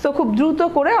 সো খুব দ্রুত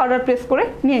করে অর্ডার প্লেস করে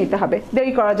নিয়ে নিতে হবে,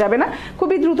 দেরি করা যাবে না,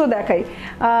 খুবই দ্রুত দেখাই।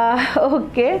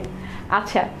 ওকে,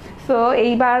 আচ্ছা সো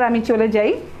এইবার আমি চলে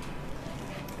যাই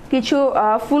কিছু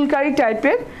ফুলকারি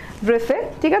টাইপের ড্রেসে,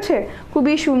 ঠিক আছে।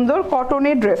 খুবই সুন্দর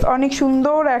কটনের ড্রেস, অনেক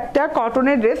সুন্দর একটা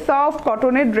কটনের ড্রেস, সফট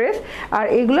কটনের ড্রেস। আর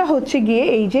এগুলো হচ্ছে গিয়ে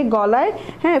এই যে গলায়,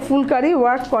 হ্যাঁ ফুলকারি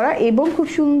ওয়ার্ক করা এবং খুব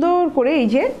সুন্দর করে এই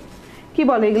যে কি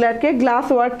বলে এগুলাকে, গ্লাস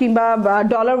ওয়ার্ক কিংবা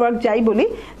ডলার ওয়ার্ক যাই বলি,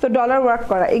 তো ডলার ওয়ার্ক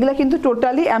করা এগুলা কিন্তু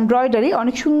টোটালি এমব্রয়ডারি,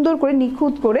 অনেক সুন্দর করে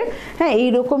নিখুঁত করে, হ্যাঁ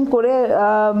এইরকম করে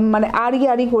মানে আড়ি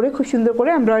আড়ি করে খুব সুন্দর করে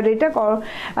এমব্রয়ডারিটা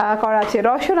করা আছে।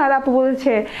 রসন আর আপু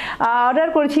বলছে অর্ডার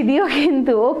করেছি দিও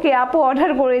কিন্তু। ওকে আপু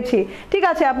অর্ডার করেছি, ঠিক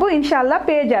আছে আপু ইনশাল্লাহ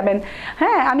পেয়ে যাবেন।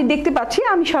 হ্যাঁ আমি দেখতে পাচ্ছি,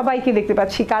 আমি সবাইকে দেখতে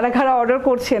পাচ্ছি কারা কারা অর্ডার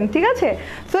করছেন, ঠিক আছে।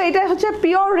 সো এটা হচ্ছে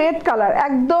পিওর রেড কালার,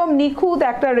 একদম নিখুঁত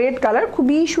একটা রেড কালার,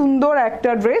 খুবই সুন্দর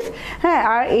একটা ড্রেস। হ্যাঁ,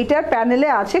 আর এইটার প্যানেলে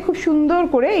আছে খুব সুন্দর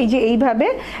করে এই যে এইভাবে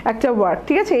একটা ওয়ার্ক,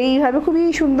 ঠিক আছে, এইভাবে খুবই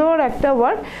সুন্দর একটা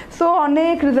ওয়ার্ক। সো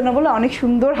অনেক রিজনেবল, অনেক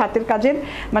সুন্দর হাতের কাজের,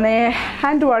 মানে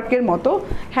হ্যান্ড ওয়ার্কের মতো,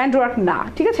 হ্যান্ড ওয়ার্ক না,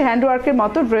 ঠিক আছে, হ্যান্ড ওয়ার্কের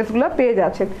মতো ড্রেসগুলো পেয়ে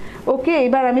যাচ্ছেন। ওকে,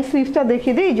 এবার আমি স্লিভসটা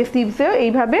দেখিয়ে দিই। এই যে স্লিভসেও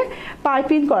এইভাবে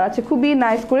পাইপিং করা আছে, খুবই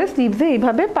নাইস করে স্লিভসে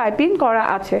এইভাবে পাইপিং করা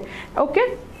আছে। ওকে,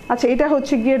 আচ্ছা এটা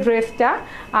হচ্ছে গিয়ে ড্রেসটা,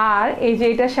 আর এই যে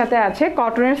এটার সাথে আছে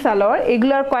কটনের সালোয়ার,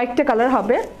 এগুলোর কয়েকটা কালার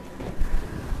হবে।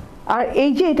 আর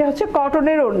এই যে এটা হচ্ছে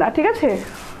কটনের ওড়না, ঠিক আছে,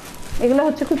 এগুলো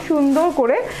হচ্ছে খুব সুন্দর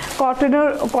করে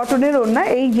কটনের ওড়না,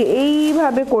 এই যে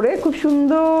এইভাবে করে খুব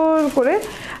সুন্দর করে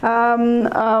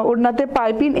ওড়নাতে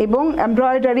পাইপিং এবং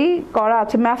এমব্রয়ডারি করা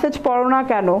আছে। মেসেজ পড়ো না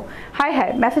কেন? হাই হাই,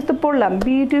 মেসেজ তো পড়লাম।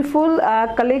 Beautiful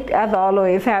collect as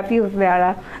always, happy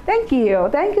হুসনেরা, thank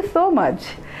you so much.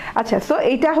 আচ্ছা, সো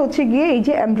এইটা হচ্ছে গিয়ে এই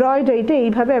যে এমব্রয়ডারিটা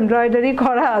এইভাবে এমব্রয়ডারি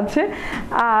করা আছে,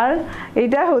 আর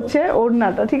এটা হচ্ছে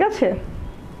ওড়নাটা, ঠিক আছে।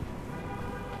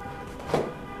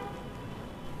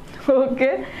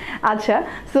 ওকে, আচ্ছা,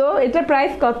 সো এটার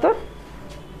প্রাইস কত?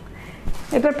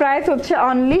 এটার প্রাইস হচ্ছে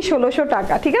অনলি 1600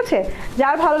 টাকা, ঠিক আছে।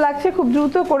 যার ভালো লাগছে খুব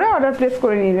দ্রুত করে অর্ডার প্লেস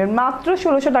করে নিবেন, মাত্র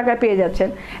 1600 টাকায় পেয়ে যাচ্ছেন,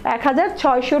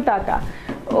 1600 টাকা।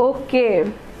 ওকে,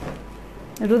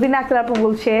 রুদিনা আক্তার আপু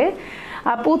বলছে,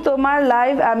 আপু তোমার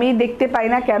লাইভ আমি দেখতে পাই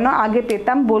না কেন, আগে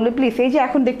পেতাম, বলে প্লিজ। এই যে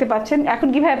এখন দেখতে পাচ্ছেন, এখন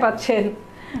কিভাবে পাচ্ছেন?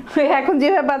 এখন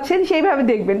যেভাবে পাচ্ছেন সেইভাবে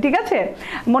দেখবেন, ঠিক আছে।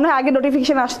 মনে হয় আগে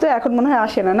নোটিফিকেশন আসতো, এখন মনে হয়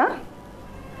আসে না, না?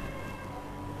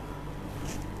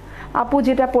 আপু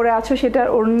যেটা পরে আছো সেটার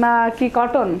ওড়না কি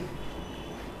কটন?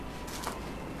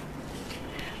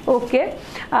 ওকে,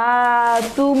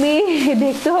 তুমি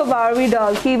দেখতে হবে বারবি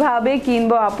ডল, কিভাবে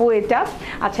কিনবো আপু এটা?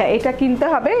 আচ্ছা, এটা কিনতে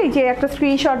হবে, এই যে একটা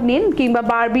স্ক্রিনশট নিন, কিংবা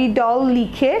বারবি ডল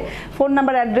লিখে ফোন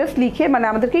নাম্বার অ্যাড্রেস লিখে মানে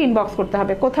আমাদেরকে ইনবক্স করতে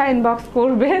হবে। কোথায় ইনবক্স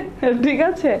করবে? ঠিক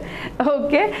আছে,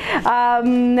 ওকে,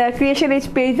 ক্রিয়েশন এজ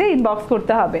পেজে ইনবক্স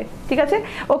করতে হবে, ঠিক আছে।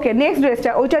 ওকে, নেক্সট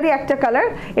ড্রেসটা, ওইটারই একটা কালার,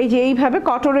 এই যে এইভাবে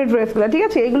কটনের ড্রেসগুলো, ঠিক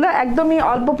আছে, এগুলো একদমই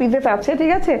অল্প পিসেস আছে,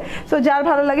 ঠিক আছে। সো যার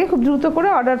ভালো লাগে খুব দ্রুত করে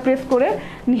অর্ডার প্লেস করে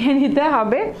নিয়ে নিতে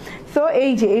হবে। সো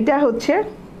এই যে এটা হচ্ছে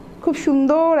খুব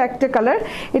সুন্দর একটা কালার,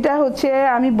 এটা হচ্ছে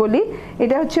আমি বলি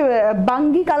এটা হচ্ছে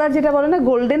বাঙ্গি কালার, যেটা বলে না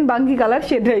গোল্ডেন বাঙ্গি কালার,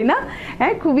 সেটাই না?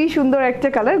 হ্যাঁ, খুবই সুন্দর একটা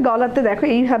কালার। গলাতে দেখো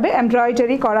এইভাবে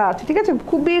এমব্রয়ডারি করা আছে, ঠিক আছে,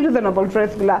 খুবই রিজনেবল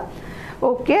ড্রেসগুলা।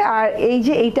 ওকে, আর এই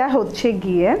যে এইটা হচ্ছে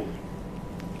গিয়ে,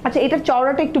 আচ্ছা এটার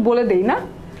চওড়াটা একটু বলে দেই না।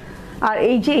 আর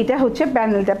এই যে এটা হচ্ছে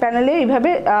প্যানেলে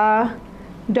এইভাবে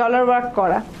ডলার ওয়ার্ক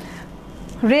করা।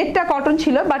 রেডটা কটন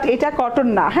ছিল, বাট এটা কটন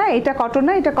না, হ্যাঁ এটা কটন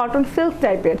না, এটা কটন সিল্ক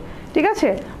টাইপের, ঠিক আছে।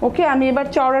 ওকে, আমি এবার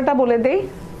চওড়াটা বলে দেই।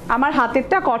 আমার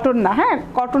হাতেরটা কটন না, হ্যাঁ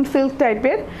কটন সিল্ক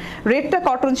টাইপের, রেডটা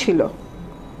কটন ছিল।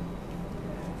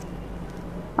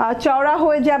 চওড়া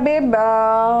হয়ে যাবে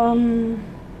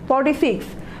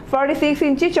 46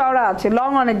 ইঞ্চি চওড়া আছে, লং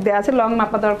অনেক দেওয়া আছে, লং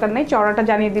মাপা দরকার নেই, চওড়াটা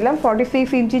জানিয়ে দিলাম, 46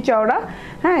 ইঞ্চি চওড়া।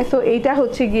 হ্যাঁ, তো এইটা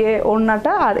হচ্ছে গিয়ে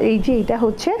ওড়নাটা, আর এই যে এইটা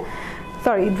হচ্ছে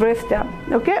ড্রেসটা।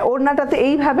 ওকে, ওড়নাটাতে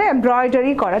এইভাবে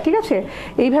এমব্রয়ডারি করা, ঠিক আছে,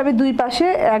 এইভাবে দুই পাশে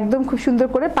একদম খুব সুন্দর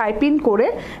করে পাইপিং করে,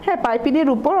 হ্যাঁ পাইপিংয়ের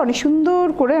উপর অনেক সুন্দর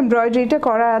করে এমব্রয়ডারিটা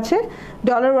করা আছে,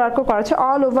 ডলার ওয়ার্কও করা আছে,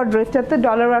 অল ওভার ড্রেসটাতে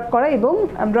ডলার ওয়ার্ক করা এবং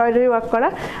এমব্রয়ডারি ওয়ার্ক করা।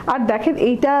 আর দেখেন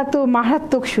এইটা তো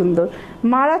মারাত্মক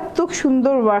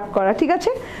সুন্দর ওয়ার্ক করা, ঠিক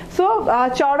আছে। সো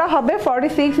চওড়া হবে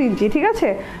 46 ইঞ্চি, ঠিক আছে,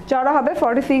 চওড়া হবে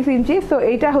 46 ইঞ্চি। সো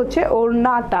এইটা হচ্ছে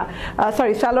ওড়নাটা,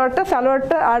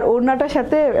 সালোয়ারটা আর ওড়নাটার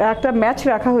সাথে একটা ম্যাচ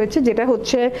রাখা হয়েছে, যেটা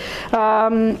হচ্ছে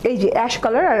এই যে অ্যাশ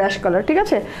কালার, ঠিক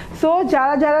আছে। সো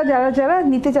যারা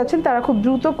নিতে চাচ্ছেন তারা খুব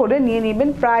দ্রুত করে নিয়ে নেবেন।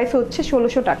 প্রাইস হচ্ছে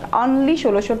 1600 টাকা, অনলি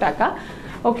 1600 টাকা।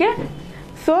 ওকে,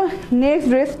 সো নেক্সট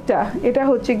ড্রেসটা, এটা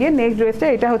হচ্ছে গিয়ে নেক্সট ড্রেসটা,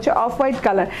 এটা হচ্ছে অফ হোয়াইট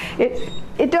কালার,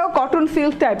 এটাও কটন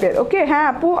সিল্ক টাইপের। ওকে, হ্যাঁ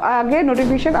আপু আগে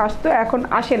নোটিফিকেশান আসতো, এখন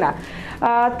আসে না।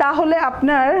 তাহলে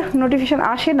আপনার নোটিফিকেশান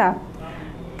আসে না,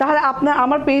 তাহলে আপনার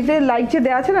আমার পেজে লাইক যে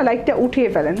দেওয়া আছে না, লাইকটা উঠিয়ে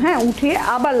ফেলেন, হ্যাঁ উঠিয়ে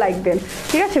আবার লাইক দেন,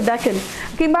 ঠিক আছে, দেখেন,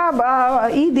 কিংবা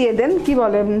দিয়ে দেন, কি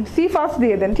বলেন, সি ফার্স্ট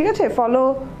দিয়ে দেন, ঠিক আছে,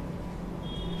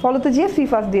 ফলোতে যেয়ে সি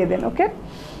ফার্স্ট দিয়ে দেন। ওকে,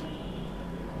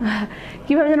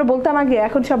 কীভাবে যেন বলতাম আগে,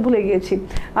 এখন সব ভুলে গিয়েছি।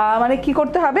 মানে কি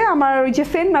করতে হবে, আমার ওই যে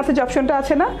সেন্ড মেসেজ অপশনটা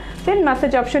আছে না, সেন্ড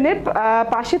মেসেজ অপশনের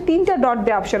পাশে 3টা ডট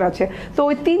দেওয়া অপশন আছে, তো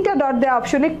ওই 3টা ডট দেওয়া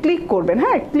অপশনে ক্লিক করবেন।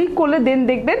 হ্যাঁ, ক্লিক করলে দেন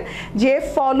দেখবেন যে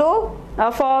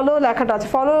ফলো লেখাটা আছে,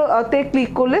 ফলোতে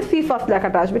ক্লিক করলে সি ফার্স্ট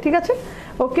লেখাটা আসবে, ঠিক আছে।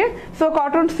 ওকে, সো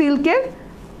কটন সিল্কের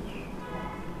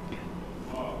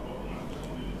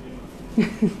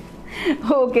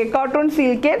ওকে, কটন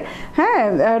সিল্কের হ্যাঁ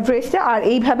ড্রেসটা, আর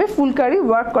এইভাবে ফুলকারি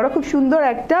ওয়ার্ক করা, খুব সুন্দর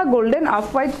একটা গোল্ডেন অফ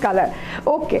হোয়াইট কালার।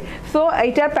 ওকে, সো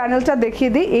এইটার প্যানেলটা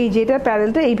দেখিয়ে দিই, এই যেটার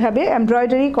প্যানেলটা এইভাবে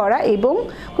এমব্রয়ডারি করা এবং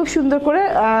খুব সুন্দর করে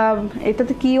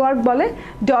এটাতে কি ওয়ার্ক বলে,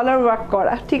 ডলার ওয়ার্ক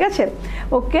করা, ঠিক আছে।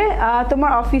 ওকে,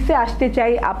 তোমার অফিসে আসতে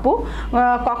চাই আপু,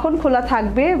 কখন খোলা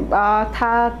থাকবে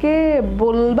থাকে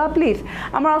বলবা প্লিজ।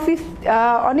 আমার অফিস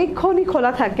অনেকক্ষণই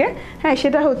খোলা থাকে, হ্যাঁ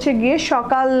সেটা হচ্ছে গিয়ে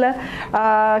সকাল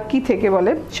কি থেকে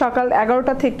বলে, সকাল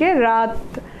 11টা থেকে রাত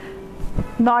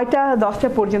 9টা 10টা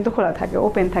পর্যন্ত খোলা থাকে,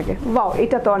 ওপেন থাকে। ওয়াও,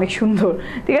 এটা তো অনেক সুন্দর,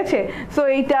 ঠিক আছে। সো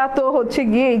এইটা তো হচ্ছে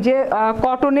গিয়ে এই যে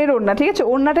কটনের ওড়না, ঠিক আছে।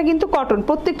 ওড়নাটা কিন্তু কটন,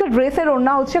 প্রত্যেকটা ড্রেসের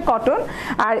ওড়না হচ্ছে কটন,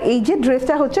 আর এই যে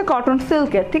ড্রেসটা হচ্ছে কটন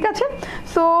সিল্কের, ঠিক আছে।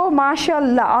 সো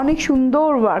মাশাআল্লাহ অনেক সুন্দর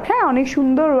ওয়ার্ক, হ্যাঁ অনেক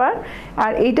সুন্দর ওয়ার্ক।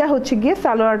 আর এইটা হচ্ছে গিয়ে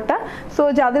সালোয়ারটা। সো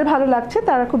যাদের ভালো লাগছে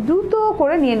তারা খুব দ্রুত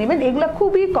করে নিয়ে নেবেন, এগুলো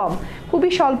খুবই কম, খুবই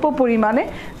স্বল্প পরিমাণে।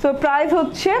 সো প্রাইস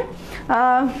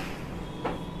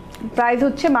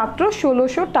হচ্ছে মাত্র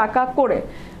 1600 টাকা করে।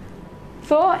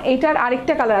 সো এটার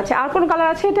আরেকটা কালার আছে, আর কোন কালার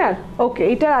আছে এটার? ওকে,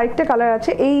 এটার আরেকটা কালার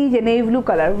আছে, এই যে নেভি ব্লু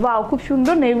কালার। ওয়াও, খুব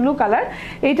সুন্দর নেভি ব্লু কালার।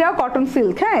 এটাও কটন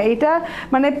সিল্ক, হ্যাঁ এটা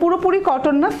মানে পুরোপুরি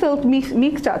কটন না, সিল্ক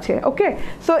মিক্সড আছে। ওকে,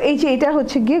 সো এই যে এটা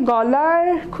হচ্ছে গিয়ে গলার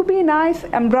খুবই নাইস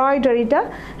এমব্রয়ডারিটা,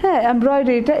 হ্যাঁ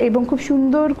এমব্রয়ডারিটা, এবং খুব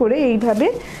সুন্দর করে এইভাবে,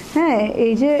 হ্যাঁ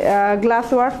এই যে গ্লাস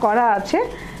ওয়ার্ক করা আছে।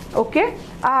 ওকে,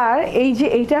 আর এই যে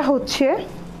এটা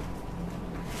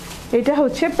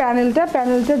হচ্ছে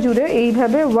প্যানেলটা জুড়ে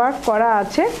এইভাবে ওয়ার্ক করা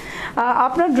আছে।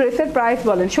 আপনার ড্রেসের প্রাইস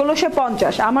বলেন?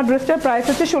 1650। আমার ড্রেসটার প্রাইস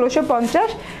হচ্ছে 1650।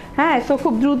 হ্যাঁ, সো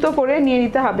খুব দ্রুত করে নিয়ে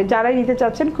নিতে হবে, যারাই নিতে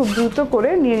চাচ্ছেন খুব দ্রুত করে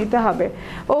নিয়ে নিতে হবে।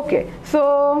 ওকে, সো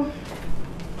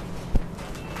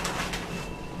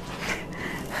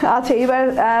আচ্ছা এবার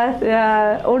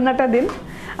ওড়নাটা দিন।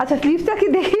 আচ্ছা স্লিভসটা কি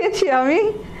দেখিয়েছি আমি?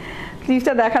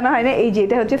 স্লিভসটা দেখানো হয় না, এই যে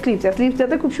এটা হচ্ছে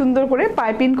স্লিভসটাতে খুব সুন্দর করে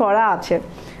পাইপিং করা আছে।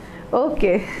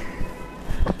 ওকে,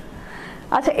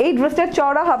 আচ্ছা এই ড্রেসটার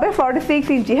চওড়া হবে 46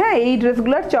 ইঞ্চি, হ্যাঁ এই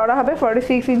ড্রেসগুলোর চওড়া হবে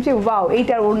 46 ইঞ্চি। ওয়াও,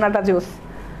 এইটার ওড়নাটা জোস,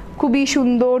 খুবই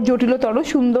সুন্দর, জটিলতর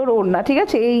সুন্দর ওড়না, ঠিক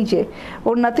আছে। এই যে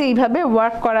ওড়নাতে এইভাবে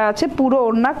ওয়ার্ক করা আছে, পুরো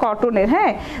ওড়না কটনের,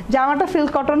 হ্যাঁ জামাটা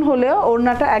সিল্ক কটন হলেও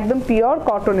ওড়নাটা একদম পিওর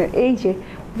কটনের। এই যে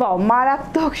ওয়াও,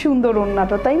 মারাত্মক সুন্দর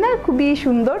ওড়নাটা, তাই না? খুবই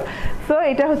সুন্দর। তো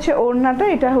এটা হচ্ছে ওড়নাটা,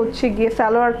 এটা হচ্ছে গিয়ে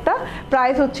সালোয়ারটা।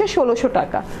 প্রাইস হচ্ছে 1600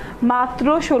 টাকা, মাত্র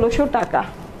 1600 টাকা।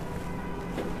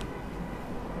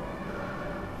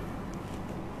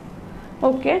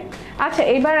 ওকে, আচ্ছা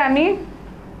এবার আমি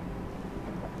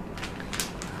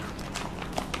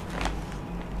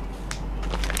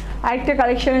আরেকটা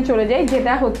কালেকশনে চলে যাই,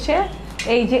 যেটা হচ্ছে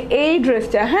এই যে এই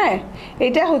ড্রেসটা, হ্যাঁ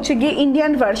এটা হচ্ছে গিয়ে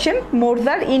ইন্ডিয়ান ভার্সন,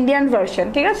 মোরদার ইন্ডিয়ান ভার্সন,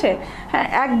 ঠিক আছে। হ্যাঁ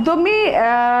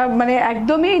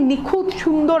একদমই নিখুঁত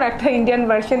সুন্দর একটা ইন্ডিয়ান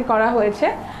ভার্সন করা হয়েছে।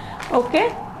 ওকে,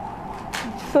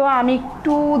 সো আমি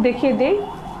একটু দেখিয়ে দেই,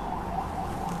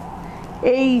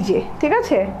 এই যে ঠিক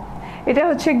আছে, এটা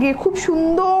হচ্ছে গিয়ে খুব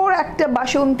সুন্দর একটা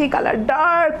বাসন্তী কালার,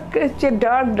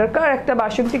 ডার্কার একটা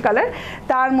বাসন্তী কালার।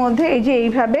 তার মধ্যে এই যে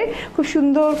এইভাবে খুব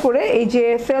সুন্দর করে এই যে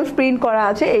সেলফ প্রিন্ট করা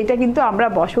আছে। এইটা কিন্তু আমরা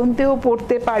বসন্তেও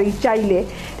পরতে পারি চাইলে,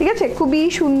 ঠিক আছে। খুবই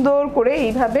সুন্দর করে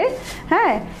এইভাবে,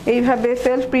 হ্যাঁ এইভাবে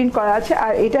সেলফ প্রিন্ট করা আছে।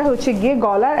 আর এটা হচ্ছে গিয়ে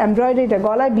গলার এমব্রয়ডারিটা,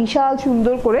 গলায় বিশাল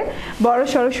সুন্দর করে বড়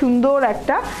সড়ো সুন্দর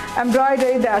একটা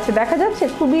এমব্রয়ডারি দেওয়া আছে, দেখা যাচ্ছে,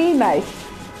 খুবই নাইস।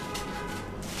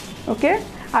 ওকে,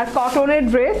 আর কটনের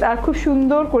ড্রেস, আর খুব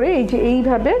সুন্দর করে এই যে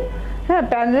এইভাবে, হ্যাঁ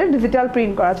প্যানেলে ডিজিটাল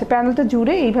প্রিন্ট করা আছে, প্যানেলটা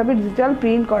জুড়ে এইভাবে ডিজিটাল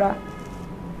প্রিন্ট করা।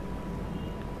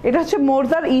 এটা হচ্ছে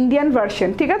মোরদার ইন্ডিয়ান ভার্সন,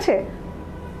 ঠিক আছে।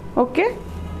 ওকে,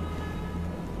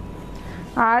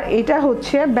 আর এটা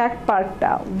হচ্ছে ব্যাক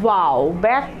পার্টটা। ওয়াও,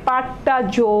 ব্যাক পার্টটা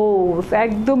জোস,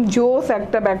 একদম জোস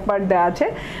একটা ব্যাক পার্ট দেওয়া আছে।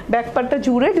 ব্যাক পার্টটা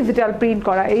জুড়ে ডিজিটাল প্রিন্ট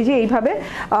করা, এই যে এইভাবে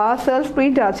সেলফ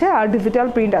প্রিন্ট আছে আর ডিজিটাল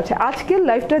প্রিন্ট আছে। আজকের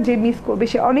লাইভটা যে মিস করবে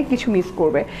সে অনেক কিছু মিস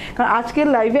করবে, কারণ আজকের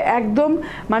লাইভে একদম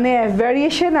মানে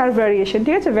ভ্যারিয়েশন আর ভ্যারিয়েশন,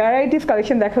 ঠিক আছে, ভ্যারাইটিস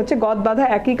কালেকশন দেখা হচ্ছে, গদ বাঁধা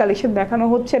একই কালেকশন দেখানো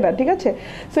হচ্ছে না, ঠিক আছে।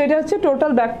 সো এটা হচ্ছে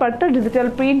টোটাল ব্যাক পার্টটা ডিজিটাল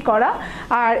প্রিন্ট করা।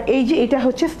 আর এই যে এটা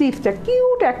হচ্ছে স্লিভসটা,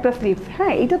 কিউট একটা স্লিভস,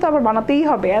 হ্যাঁ এটা তো আবার বানাতেই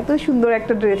হবে, এত সুন্দর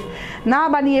একটা ড্রেস না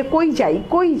বানিয়ে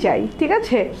কই যাই, ঠিক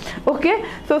আছে। ওকে,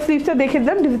 তো স্লিভসটা দেখে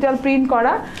দিলাম, ডিজিটাল প্রিন্ট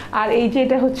করা। আর এই যে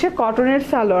এটা হচ্ছে কটনের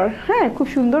সালোয়ার, হ্যাঁ খুব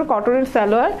সুন্দর কটনের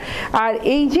সালোয়ার। আর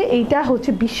এই যে এইটা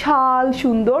হচ্ছে বিশাল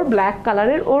সুন্দর ব্ল্যাক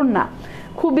কালারের ওড়না,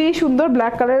 খুবই সুন্দর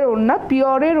ব্ল্যাক কালারের ওড়না,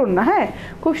 পিওরের ওড়না, হ্যাঁ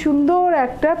খুব সুন্দর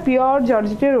একটা পিওর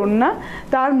জর্জেটের ওড়না।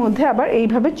 তার মধ্যে আবার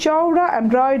এইভাবে চওড়া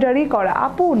এমব্রয়ডারি করা।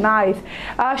 আপু নাইস,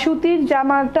 সুতির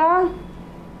জামাটা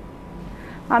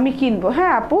আমি কিনবো।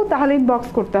 হ্যাঁ আপু, তাহলে ইনবক্স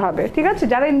করতে হবে, ঠিক আছে।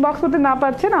 যারা ইনবক্স করতে না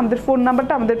পারছেন, আমাদের ফোন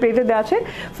নাম্বারটা আমাদের পেজে দেওয়া আছে,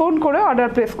 ফোন করে অর্ডার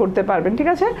প্লেস করতে পারবেন, ঠিক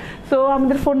আছে। সো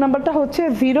আমাদের ফোন নাম্বারটা হচ্ছে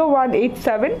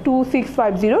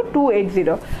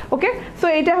 0187265028. ওকে, সো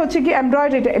এটা হচ্ছে কি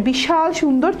এমব্রয়ডারিটা বিশাল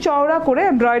সুন্দর চওড়া করে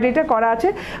এমব্রয়ডারিটা করা আছে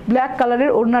ব্ল্যাক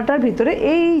কালারের ওড়নাটার ভিতরে,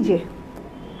 এই যে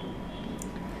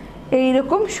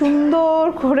এইরকম সুন্দর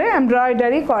করে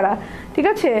এমব্রয়ডারি করা, ঠিক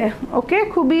আছে। ওকে,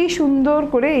 খুবই সুন্দর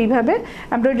করে এইভাবে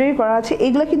এমব্রয়ডারি করা আছে।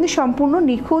 এগুলো কিন্তু সম্পূর্ণ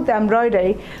নিখুঁত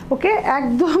এমব্রয়ডারি। ওকে,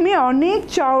 একদমই অনেক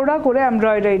চওড়া করে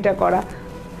এমব্রয়ডারিটা করা।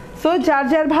 সো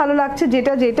যার ভালো লাগছে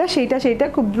যেটা সেইটা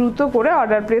খুব দ্রুত করে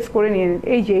অর্ডার প্লেস করে নিয়ে নিন।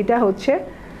 এই যে এটা হচ্ছে,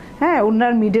 হ্যাঁ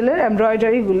ওড়নার মিডলের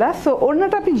এমব্রয়ডারিগুলা। সো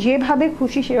ওড়নাটা আপনি যেভাবে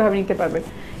খুশি সেভাবে নিতে পারবেন,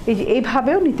 এই যে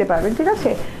এইভাবেও নিতে পারবেন, ঠিক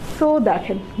আছে। সো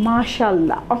দেখেন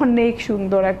মাশাআল্লাহ অনেক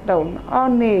সুন্দর একটা ওড়না,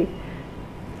 অনেক।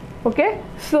 ওকে,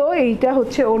 সো এইটা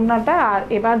হচ্ছে ওড়নাটা। আর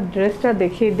এবার ড্রেসটা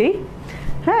দেখিয়ে দিই।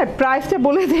 হ্যাঁ প্রাইসটা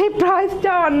বলে দিই,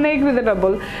 প্রাইসটা অনেক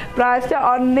রিজনেবল, প্রাইসটা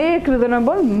অনেক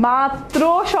রিজনেবল, মাত্র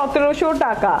 1700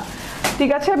 টাকা,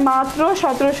 ঠিক আছে। মাত্র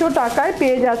 1700 টাকায়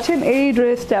পেয়ে যাচ্ছেন এই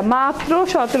ড্রেসটা, মাত্র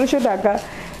 1700 টাকা।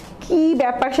 কি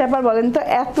ব্যাপার স্যাপার বলেন তো,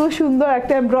 এত সুন্দর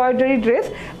একটা এমব্রয়ডারি ড্রেস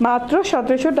মাত্র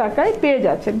 1700 টাকায় পেয়ে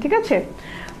যাচ্ছেন, ঠিক আছে।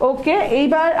 ওকে,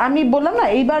 এইবার আমি বললাম না,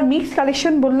 এইবার মিক্স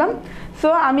কালেকশন বললাম। সো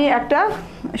আমি একটা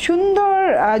সুন্দর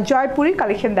জয়পুরি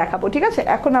কালেকশন দেখাবো, ঠিক আছে।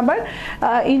 এখন আবার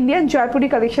ইন্ডিয়ান জয়পুরি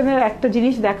কালেকশনের একটা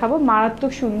জিনিস দেখাবো,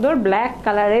 মারাত্মক সুন্দর ব্ল্যাক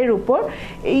কালারের উপর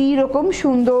এইরকম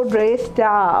সুন্দর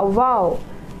ড্রেসটা। ওয়াও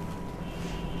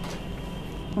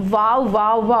ওয়াও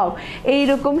ওয়াও ওয়াও,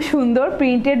 এইরকম সুন্দর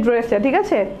প্রিন্টেড ড্রেসটা, ঠিক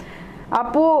আছে।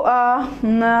 আপু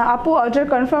আপু অর্ডার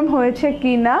কনফার্ম হয়েছে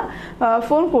কি না,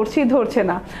 ফোন করছি ধরছে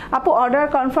না। আপু অর্ডার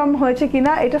কনফার্ম হয়েছে কি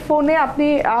না, এটা ফোনে আপনি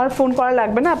আর ফোন করা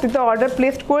লাগবে না, আপনি তো অর্ডার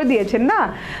প্লেসড করে দিয়েছেন না।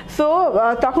 সো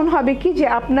তখন হবে কি যে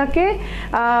আপনাকে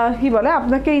কি বলে,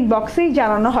 আপনাকে ইনবক্সেই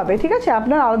জানানো হবে, ঠিক আছে।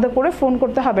 আপনার আলাদা করে ফোন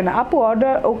করতে হবে না। আপু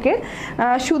অর্ডার ওকে,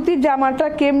 সুতির জামাটা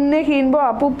কেমনে কিনবো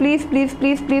আপু, please please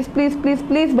please please please please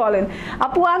please বলেন।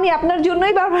 আপু আমি আপনার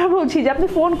জন্যই বারবার বলছি যে আপনি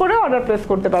ফোন করে অর্ডার প্লেস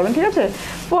করতে পারবেন, ঠিক আছে।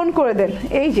 ফোন করে দেন।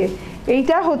 এই যে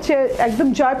এইটা হচ্ছে একদম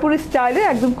জয়পুরি স্টাইলে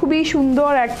একদম খুবই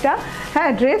সুন্দর একটা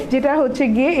হ্যাঁ ড্রেস, যেটা হচ্ছে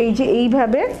গিয়ে এই যে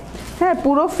এইভাবে হ্যাঁ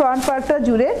পুরো ফ্রন্ট পার্টটা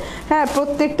জুড়ে হ্যাঁ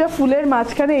প্রত্যেকটা ফুলের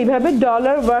মাঝখানে এইভাবে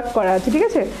ডলার ওয়ার্ক করা আছে, ঠিক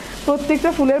আছে। প্রত্যেকটা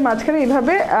ফুলের মাঝখানে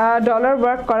এইভাবে ডলার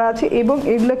ওয়ার্ক করা আছে এবং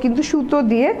এগুলো কিন্তু সুতো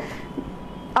দিয়ে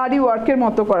আরি ওয়ার্কের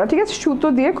মতো করা, ঠিক আছে। সুতো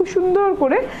দিয়ে খুব সুন্দর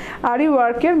করে আরি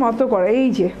ওয়ার্কের মতো করা, এই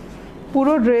যে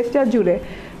পুরো ড্রেসটা জুড়ে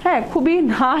হ্যাঁ খুবই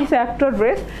নাইস একটা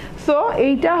ড্রেস। সো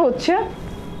এইটা হচ্ছে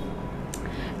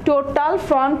টোটাল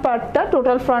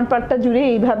ফ্রন্ট পার্টটা জুড়ে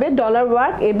এইভাবে ডলার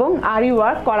ওয়ার্ক এবং আরি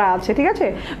ওয়ার্ক করা আছে, ঠিক আছে।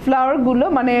 ফ্লাওয়ারগুলো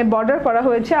মানে বর্ডার করা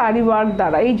হয়েছে আরি ওয়ার্ক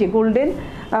দ্বারা, এই যে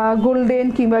গোল্ডেন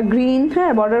কিংবা গ্রিন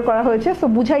হ্যাঁ বর্ডার করা হয়েছে। সো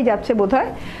বুঝাই যাচ্ছে বোধহয়।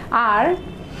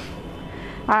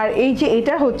 আর এই যে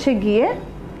এটা হচ্ছে গিয়ে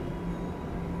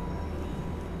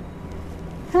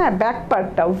হ্যাঁ ব্যাক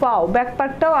পার্টটাও, ওয়াও ব্যাক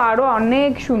পার্টটাও আরও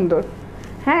অনেক সুন্দর,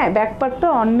 হ্যাঁ ব্যাক পার্টটা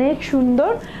অনেক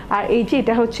সুন্দর। আর এই যে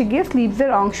এটা হচ্ছে গিয়ে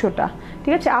স্লিভসের অংশটা,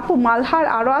 ঠিক আছে। আপু মালহার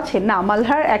আরও আছে না,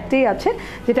 মালহার একটাই আছে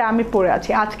যেটা আমি পরে আছি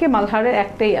আজকে, মালহারের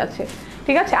একটাই আছে,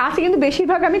 ঠিক আছে। আছে কিন্তু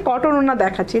বেশিরভাগ আমি কটন ওনা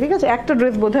দেখাচ্ছি, ঠিক আছে। একটা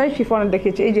ড্রেস বোধহয় শিফনের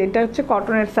দেখেছি, এই যে এটা হচ্ছে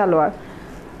কটনের সালোয়ার,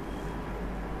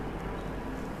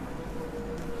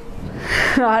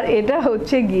 আর এটা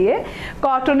হচ্ছে গিয়ে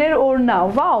কটনের ওড়না।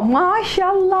 ওয়াও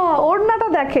মাশাআল্লাহ, ওড়নাটা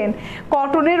দেখেন,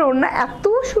 কটনের ওড়না, এত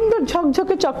সুন্দর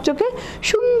ঝকঝকে চকচকে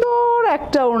সুন্দর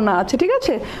একটা ওড়না আছে, ঠিক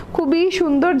আছে। খুবই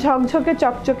সুন্দর ঝকঝকে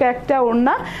চকচকে একটা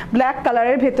ওড়না ব্ল্যাক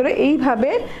কালারের ভেতরে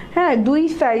এইভাবে হ্যাঁ দুই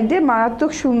সাইডে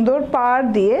মারাত্মক সুন্দর পাড়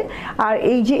দিয়ে। আর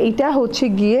এই যে এটা হচ্ছে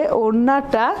গিয়ে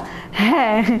ওড়নাটা,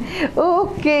 হ্যাঁ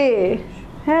ওকে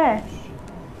হ্যাঁ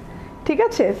ঠিক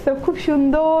আছে। তো খুব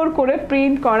সুন্দর করে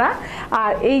প্রিন্ট করা।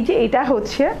 আর এই যে এটা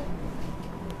হচ্ছে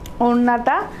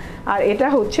ওড়নাটা, আর এটা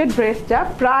হচ্ছে ড্রেসটা।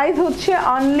 প্রাইস হচ্ছে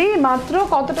অনলি মাত্র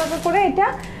কত টাকা করে, এটা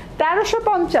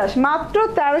 1350, মাত্র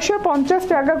 1350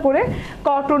 টাকা করে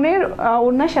কটনের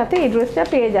ওড়নার সাথে এই ড্রেসটা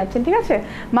পেয়ে যাচ্ছেন, ঠিক আছে।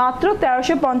 মাত্র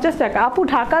 1350 টাকা। আপু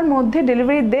ঢাকার মধ্যে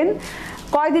ডেলিভারি দেন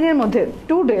কয়দিনের মধ্যে?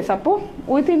 2 days আপু,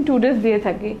 উইথিন 2 days দিয়ে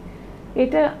থাকি।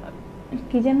 এটা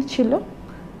কি যেন ছিল,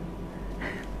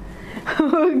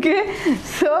 ওকে।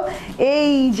 সো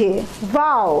এই যে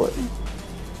ওয়াও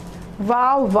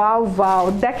ওয়াও ওয়াও ওয়াও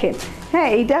দেখেন, হ্যাঁ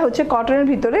এইটা হচ্ছে কটনের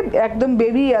ভিতরে একদম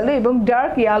বেবি ইয়েলো এবং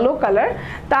ডার্ক ইয়েলো কালার,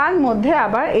 তার মধ্যে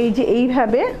আবার এই যে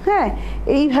এইভাবে হ্যাঁ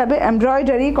এইভাবে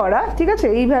এমব্রয়ডারি করা, ঠিক আছে।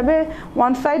 এইভাবে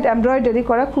ওয়ান সাইড এমব্রয়ডারি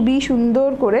করা খুবই সুন্দর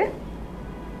করে।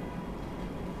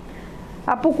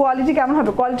 আপু কোয়ালিটি কেমন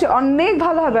হবে? কোয়ালিটি অনেক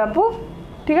ভালো হবে আপু,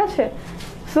 ঠিক আছে।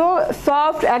 সো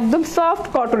সফট, একদম সফট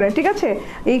কটনের, ঠিক আছে।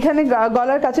 এইখানে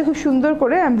গলার কাছে খুব সুন্দর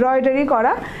করে এমব্রয়ডারি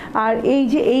করা, আর এই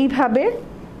যে এইভাবে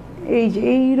এই যে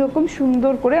এইরকম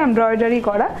সুন্দর করে এমব্রয়ডারি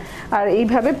করা, আর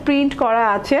এইভাবে প্রিন্ট করা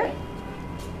আছে।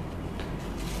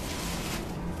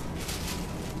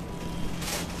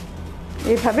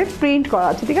 এইভাবে প্রিন্ট করা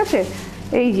আছে, ঠিক আছে।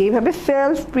 এই যে এইভাবে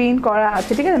সেলফ প্রিন্ট করা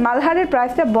আছে, ঠিক আছে। মালহারের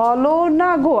প্রাইসটা বলো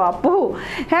না গো আপু।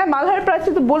 হ্যাঁ মালহারের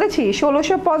প্রাইসটা তো বলেছি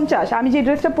 1650, আমি যে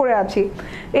ড্রেসটা পরে আছি।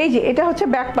 এই যে এটা হচ্ছে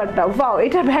ব্যাক পার্টটা, ওয়াও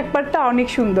এটার ব্যাক পার্টটা অনেক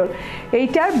সুন্দর,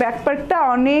 এইটার ব্যাক পার্টটা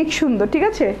অনেক সুন্দর, ঠিক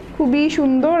আছে। খুবই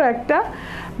সুন্দর একটা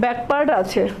ব্যাক পার্ট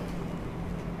আছে,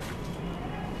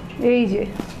 এই যে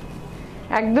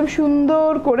একদম সুন্দর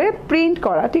করে প্রিন্ট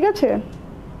করা, ঠিক আছে।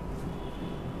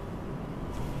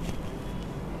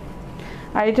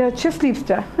 আর এটা হচ্ছে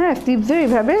স্লিভসটা, হ্যাঁ স্লিভসে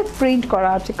এইভাবে প্রিন্ট করা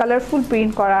আছে, কালারফুল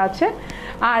প্রিন্ট করা আছে।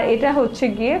 আর এটা হচ্ছে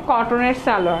গিয়ে কটনের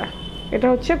সালোয়ার, এটা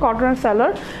হচ্ছে কটনের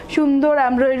সালোয়ার, সুন্দর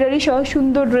এমব্রয়ডারি সহ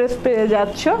সুন্দর ড্রেস পেয়ে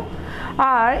যাচ্ছ।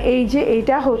 আর এই যে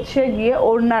এটা হচ্ছে গিয়ে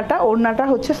ওড়নাটা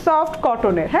হচ্ছে সফট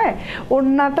কটনের, হ্যাঁ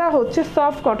ওড়নাটা হচ্ছে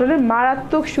সফট কটনের,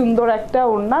 মারাত্মক সুন্দর একটা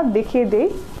ওড়না। দেখিয়ে দেই,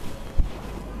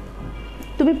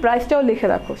 তুমি প্রাইসটাও লিখে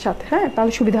রাখো সাথে, হ্যাঁ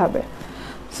তাহলে সুবিধা হবে।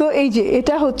 সো এই যে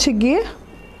এটা হচ্ছে গিয়ে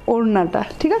ওড়নাটা,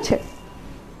 ঠিক আছে,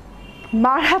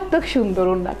 মারাত্মক সুন্দর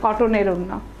ওড়না, কটনের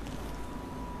ওড়না।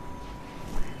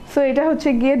 সো এটা হচ্ছে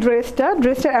গিয়ে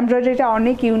ড্রেসটার এমব্রয়ডারিটা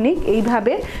অনেক ইউনিক,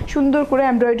 এইভাবে সুন্দর করে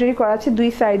এমব্রয়ডারি করা আছে দুই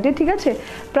সাইডে, ঠিক আছে।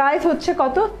 প্রাইস হচ্ছে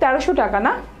কত, 1300 টাকা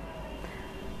না,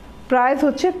 প্রাইস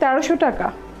হচ্ছে 1300 টাকা।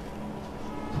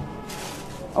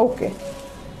 ওকে,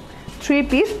 3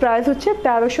 পিস প্রাইস হচ্ছে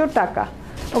 1300 টাকা।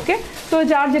 ওকে, তো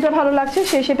যার যেটা ভালো লাগছে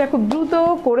সে সেটা খুব দ্রুত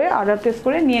করে অর্ডার প্লেস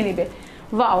করে নিয়ে নেবে।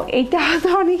 ওয়াও, এইটা তো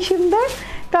অনেক সুন্দর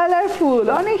কালারফুল,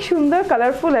 অনেক সুন্দর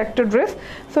কালারফুল একটা ড্রেস।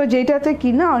 সো যেটাতে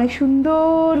কিনা অনেক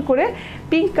সুন্দর করে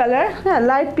পিঙ্ক কালার, হ্যাঁ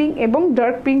লাইট পিঙ্ক এবং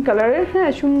ডার্ক পিঙ্ক কালারের, হ্যাঁ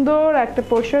সুন্দর একটা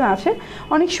পোর্শন আছে,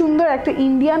 অনেক সুন্দর একটা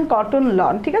ইন্ডিয়ান কটন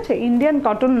লন, ঠিক আছে, ইন্ডিয়ান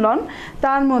কটন লন।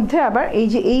 তার মধ্যে আবার এই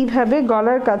যে এইভাবে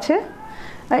গলার কাছে,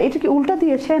 এটা কি উল্টা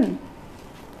দিয়েছেন?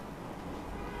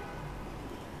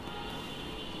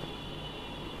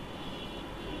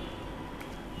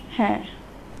 হ্যাঁ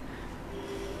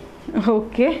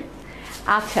ওকে,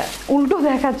 আচ্ছা উল্টো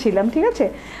দেখাচ্ছিলাম, ঠিক আছে।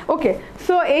 ওকে,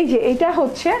 সো এই যে এটা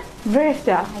হচ্ছে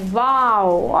ড্রেসটা, ওয়াও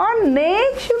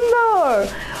অনেক সুন্দর,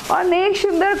 অনেক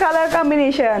সুন্দর কালার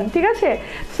কম্বিনেশন, ঠিক আছে।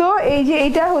 সো এই যে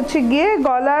এটা হচ্ছে গিয়ে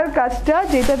গলার কাজটা,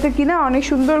 যেটাতে কিনা অনেক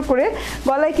সুন্দর করে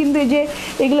গলায় কিন্তু এই যে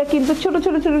এগুলো কিন্তু ছোট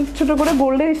ছোট ছোট ছোট করে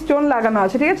গোল্ডেন স্টোন লাগানো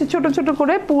আছে, ঠিক আছে, ছোট ছোট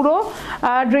করে পুরো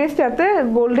ড্রেসটাতে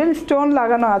গোল্ডেন স্টোন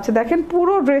লাগানো আছে, দেখেন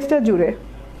পুরো ড্রেসটা জুড়ে,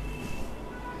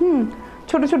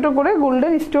 ছোট ছোট করে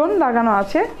গোল্ডেন স্টোন লাগানো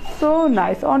আছে। সো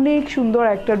নাইস, অনেক সুন্দর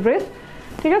একটা ড্রেস,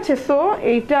 ঠিক আছে। সো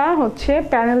এইটা হচ্ছে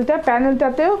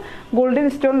প্যানেলটাতেও গোল্ডেন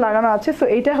স্টোন লাগানো আছে। সো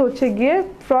এইটা হচ্ছে গিয়ে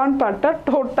ফ্রন্ট পার্টটা,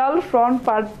 টোটাল ফ্রন্ট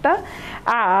পার্টটা।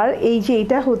 আর এই যে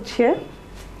এটা হচ্ছে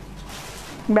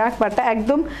ব্যাক পার্টটা,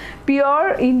 একদম pure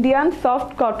Indian soft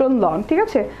cotton loan, ঠিক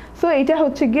আছে। সো এটা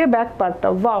হচ্ছে গিয়ে ব্যাক পার্টটা,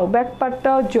 ওয়াও ব্যাক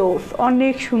পার্টটাও জোস,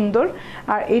 অনেক সুন্দর।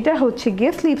 আর এটা হচ্ছে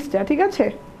গিয়ে স্লিভসটা, ঠিক আছে।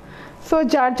 সো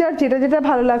যার যার যেটা যেটা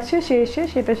ভালো লাগছে সে এসে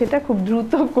সেটা খুব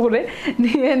দ্রুত করে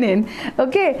নিয়ে নেন।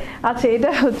 ওকে, আচ্ছা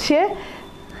এটা হচ্ছে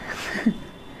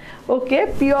ওকে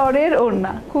পিওরের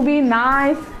ওড়না, খুবই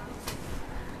নাইস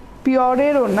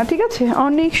পিওরের ওড়না, ঠিক আছে,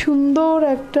 অনেক সুন্দর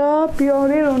একটা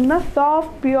পিওরের ওড়না,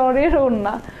 সফট পিওরের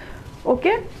ওড়না।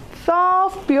 ওকে,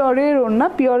 সফট পিওরের ওড়না,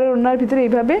 পিওরের ওড়নার ভিতরে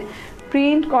এইভাবে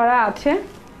প্রিন্ট করা আছে।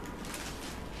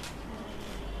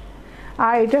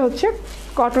 আর এটা হচ্ছে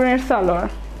কটনের সালোয়ার।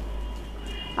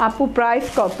 আপু প্রাইস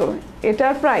কত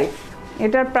এটার?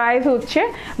 এটার প্রাইস হচ্ছে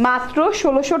মাত্র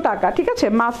 1600 টাকা, ঠিক আছে,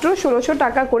 মাত্র 1600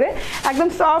 টাকা করে। একদম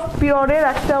সফট পিওরের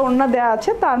একটা ওড়না দেওয়া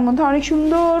আছে, তার মধ্যে অনেক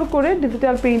সুন্দর করে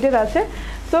ডিজিটাল প্রিন্টেড আছে।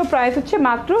 তো প্রাইস হচ্ছে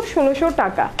মাত্র 1600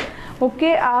 টাকা। ওকে,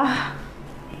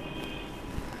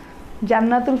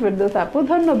 জান্নাতুল ফেরদৌস আপু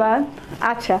ধন্যবাদ।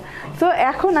 আচ্ছা, তো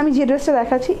এখন আমি যে ড্রেসটা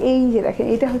দেখাচ্ছি, এই যে দেখেন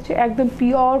এটা হচ্ছে একদম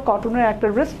পিওর কটনের একটা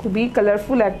ড্রেস, খুবই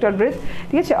কালারফুল একটা ড্রেস,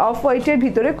 ঠিক আছে। অফ হোয়াইটের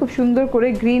ভিতরে খুব সুন্দর করে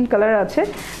গ্রিন কালার আছে,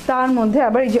 তার মধ্যে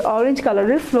আবার এই যে অরেঞ্জ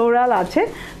কালারের ফ্লোরাল আছে।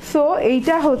 সো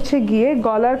এইটা হচ্ছে গিয়ে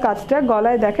গলার কাজটা,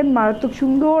 গলায় দেখেন মারাত্মক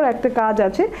সুন্দর একটা কাজ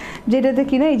আছে, যেটাতে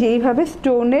কিনা এই যে এইভাবে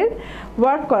স্টোনের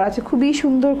ওয়ার্ক করা আছে, খুবই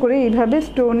সুন্দর করে এইভাবে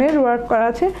স্টোনের ওয়ার্ক করা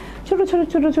আছে, ছোট ছোট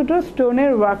ছোট ছোট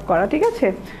স্টোনের ওয়ার্ক করা, ঠিক আছে,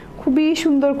 খুবই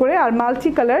সুন্দর করে। আর মাল্টি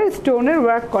কালার স্টোনের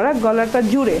ওয়ার্ক করা গলাটা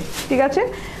জুড়ে, ঠিক আছে।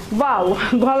 ওয়াও,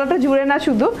 গলাটা জুড়ে না,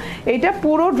 শুধু এইটা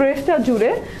পুরো ড্রেসটা জুড়ে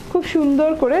খুব সুন্দর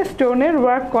করে স্টোনের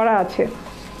ওয়ার্ক করা আছে।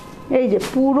 এই যে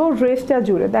পুরো ড্রেসটা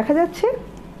জুড়ে দেখা যাচ্ছে,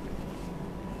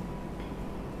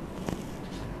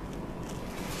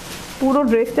 পুরো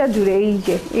ড্রেসটা জুড়ে এই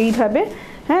যে এইভাবে,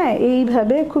 হ্যাঁ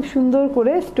এইভাবে খুব সুন্দর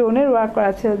করে স্টোনের ওয়ার্ক করা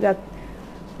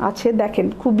আছে দেখেন,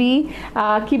 খুবই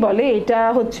কি বলে এটা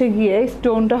হচ্ছে গিয়ে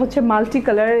স্টোনটা হচ্ছে মাল্টি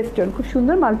কালারের স্টোন, খুব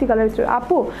সুন্দর মাল্টি কালারের স্টোন।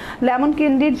 আপু লেমন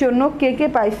ক্যান্ডির জন্য কেকে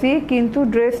পাইছি, কিন্তু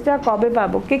ড্রেসটা কবে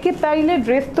পাবো? কেকে পাইলে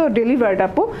ড্রেস তো ডেলিভার্ড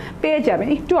আপু, পেয়ে যাবেন,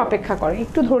 একটু অপেক্ষা করেন,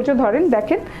 একটু ধৈর্য ধরেন,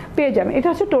 দেখেন পেয়ে যাবেন। এটা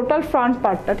হচ্ছে টোটাল ফ্রন্ট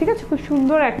পার্টটা, ঠিক আছে, খুব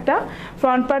সুন্দর একটা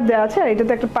ফ্রন্ট পার্ট দেওয়া আছে, আর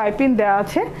এটাতে একটা পাইপিং দেওয়া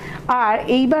আছে। আর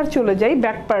এইবার চলে যাই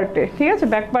ব্যাক পার্টে, ঠিক আছে,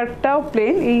 ব্যাক পার্টটাও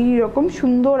প্লেন, এইরকম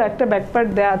সুন্দর একটা ব্যাক পার্ট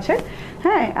দেওয়া আছে,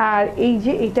 হ্যাঁ। আর এই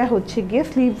যে এটা হচ্ছে গিয়ে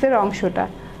স্লিভসের অংশটা,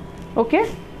 ওকে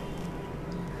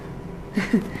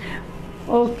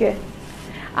ওকে।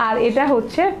 আর এটা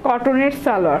হচ্ছে কটনের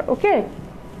সালোয়ার, ওকে।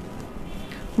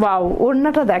 ওয়াও,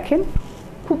 ওড়নাটা দেখেন,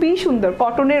 খুবই সুন্দর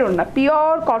কটনের ওড়না,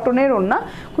 পিওর কটনের ওড়না,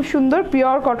 খুব সুন্দর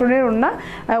পিওর কটনের ওড়না।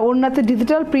 ওড়নাতে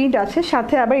ডিজিটাল প্রিন্ট আছে,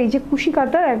 সাথে আবার এই যে কুশি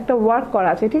কাটার একটা ওয়ার্ক করা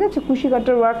আছে, ঠিক আছে, কুশি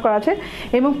কাটার ওয়ার্ক করা আছে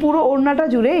এবং পুরো ওড়নাটা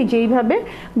জুড়ে এই যে এইভাবে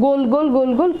গোল গোল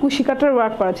গোল গোল কুশি কাটার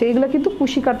ওয়ার্ক করা আছে। এগুলো কিন্তু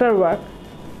কুশি কাটার ওয়ার্ক,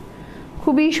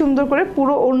 খুবই সুন্দর করে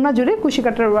পুরো ওড়না জুড়ে কুশি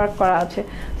কাটার ওয়ার্ক করা আছে।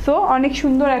 সো অনেক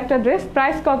সুন্দর একটা ড্রেস।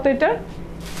 প্রাইস কত এটার?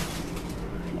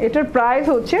 এটার প্রাইস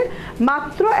হচ্ছে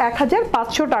মাত্র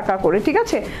 1500 টাকা করে, ঠিক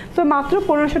আছে। সো মাত্র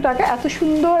 1500 টাকা এত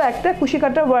সুন্দর একটা কুশি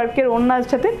কাটা ওয়ার্কের ওড়নার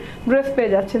সাথে ড্রেস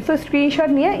পেয়ে যাচ্ছেন। সো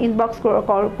স্ক্রিনশট নিয়ে ইনবক্স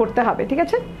করতে হবে, ঠিক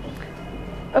আছে,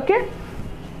 ওকে।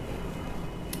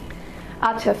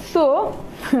 আচ্ছা, সো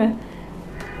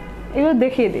এগুলো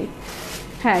দেখিয়ে দিই।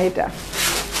 হ্যাঁ, এটা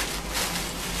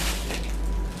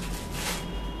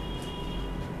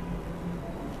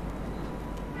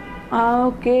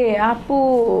ওকে আপু,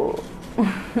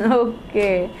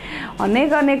 ওকে, অনেক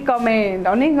অনেক কমেন্ট,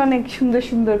 অনেক অনেক সুন্দর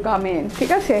সুন্দর কমেন্ট,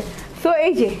 ঠিক আছে। সো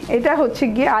এই যে এটা হচ্ছে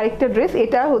গিয়ে আরেকটা ড্রেস,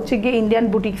 এটা হচ্ছে গিয়ে ইন্ডিয়ান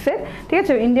বুটিক্সের, ঠিক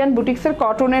আছে, ইন্ডিয়ান বুটিক্সের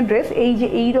কটনের ড্রেস। এই যে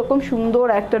এইরকম সুন্দর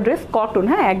একটা ড্রেস, কটন,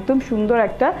 হ্যাঁ একদম সুন্দর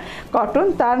একটা কটন,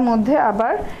 তার মধ্যে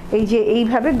আবার এই যে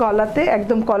এইভাবে গলাতে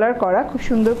একদম কলার করা, খুব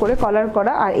সুন্দর করে কলার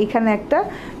করা, আর এখানে একটা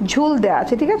ঝুল দেওয়া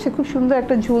আছে, ঠিক আছে, খুব সুন্দর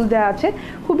একটা ঝুল দেওয়া আছে,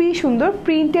 খুবই সুন্দর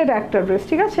প্রিন্টেড একটা ড্রেস,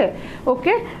 ঠিক আছে,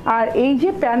 ওকে। আর এই যে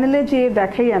প্যানেলে যে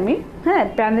দেখাই আমি, হ্যাঁ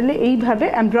প্যানেলে এইভাবে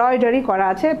এমব্রয়ডারি করা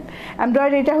আছে।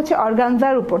 এমব্রয়ডারিটা হচ্ছে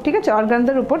অর্গানজার উপর, ঠিক আছে,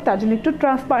 অর্গানজার উপর, তার জন্য একটু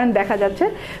ট্রান্সপারেন্ট দেখা যাচ্ছে।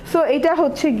 সো এটা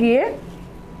হচ্ছে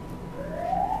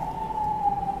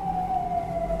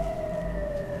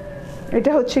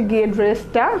গিয়ে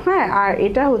ড্রেসটা, হ্যাঁ, আর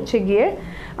এটা হচ্ছে গিয়ে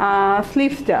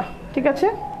স্লিভসটা, ঠিক আছে,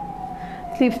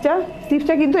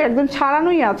 স্লিভসটা কিন্তু একদম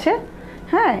ছাড়ানোই আছে,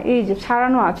 হ্যাঁ এই যে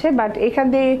ছাড়ানো আছে, বাট এখান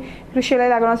দিয়ে একটু সেলাই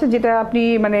লাগানো আছে, যেটা আপনি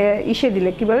মানে ইসে দিলে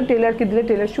কি বলে, টেলারকে দিলে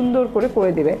টেলার সুন্দর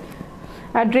করে দেবে।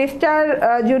 আর ড্রেসটার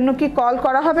জন্য কি কল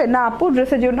করা হবে? না আপু,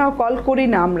 ড্রেসের জন্য কল করি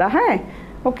না আমরা, হ্যাঁ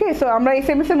ওকে। সো আমরা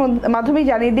SMS এর মাধ্যমেই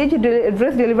জানিয়ে দিই যে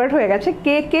ড্রেস ডেলিভার্ড হয়ে গেছে।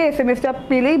 কে SMS টা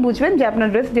পেলেই বুঝবেন যে আপনার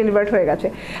ড্রেস ডেলিভার্ড হয়ে গেছে।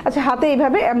 আচ্ছা, হাতে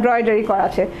এইভাবে এমব্রয়ডারি করা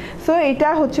আছে। সো এটা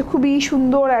হচ্ছে খুবই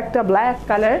সুন্দর একটা ব্ল্যাক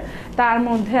কালার, তার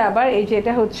মধ্যে আবার এই যে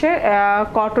এটা হচ্ছে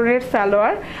কটনের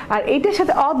সালোয়ার, আর এইটার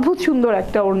সাথে অদ্ভুত সুন্দর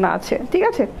একটা ওড়না আছে, ঠিক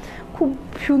আছে, খুব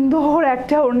সুন্দর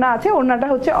একটা ওড়না আছে। ওড়নাটা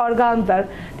হচ্ছে অর্গানজার,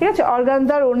 ঠিক আছে,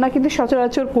 অর্গানজার ওড়না কিন্তু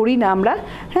সচরাচর করি না আমরা,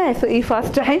 হ্যাঁ। সো এই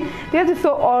ফার্স্ট টাইম, ঠিক আছে। সো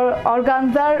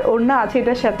অর্গানজার ওড়না আছে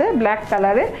এটার সাথে ব্ল্যাক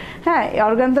কালারে, হ্যাঁ,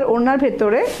 অর্গানজার ওড়নার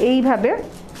ভেতরে এইভাবে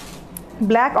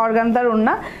ব্ল্যাক অর্গানজার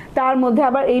ওড়না, তার মধ্যে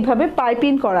আবার এইভাবে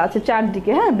পাইপিং করা আছে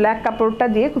চারদিকে, হ্যাঁ, ব্ল্যাক কাপড়টা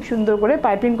দিয়ে খুব সুন্দর করে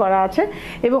পাইপিং করা আছে।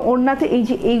 এবং ওড়নাতে এই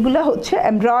যে এইগুলো হচ্ছে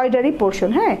এমব্রয়ডারি পোর্শন,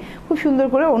 হ্যাঁ, খুব সুন্দর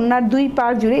করে ওড়নার দুই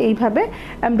পার জুড়ে এইভাবে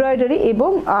এমব্রয়ডারি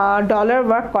এবং ডলার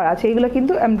ওয়ার্ক করা আছে, এগুলো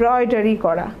কিন্তু এমব্রয়ডারি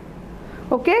করা,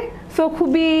 ওকে। সো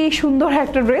খুবই সুন্দর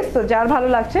একটা ড্রেস। তো যার ভালো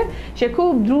লাগছে সে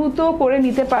খুব দ্রুত করে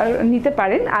নিতে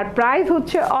পারেন। আর প্রাইস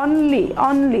হচ্ছে অনলি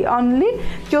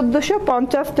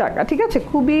 1450 টাকা, ঠিক আছে,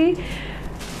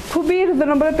 খুবই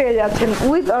রিজনেবল পেয়ে যাচ্ছেন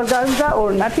উইথ অর্গানজা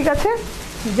ওড়না, ঠিক আছে।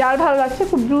 যার ভালো লাগছে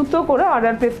খুব দ্রুত করে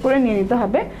অর্ডার প্লেস করে নিয়ে নিতে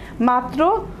হবে, মাত্র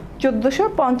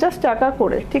 1450 টাকা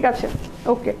করে, ঠিক আছে,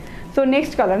 ওকে। সো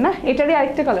নেক্সট কালার, না এটারই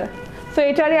আরেকটা কালার, সো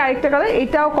এটারই আরেকটা কালার,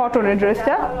 এটাও কটনের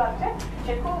ড্রেসটা,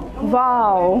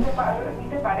 ওয়াও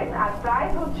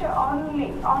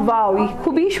ওয়াও,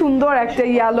 খুবই সুন্দর একটা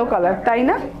ইয়েলো কালার, তাই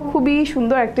না, খুবই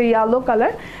সুন্দর একটা ইয়েলো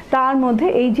কালার, তার মধ্যে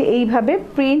এই যে এইভাবে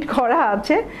প্রিন্ট করা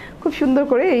আছে, খুব সুন্দর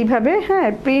করে এইভাবে, হ্যাঁ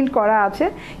প্রিন্ট করা আছে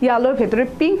ইয়েলোর ভেতরে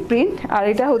পিঙ্ক প্রিন্ট। আর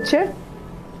এটা হচ্ছে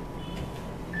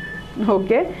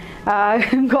ওকে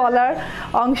গলার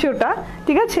অংশটা,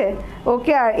 ঠিক আছে,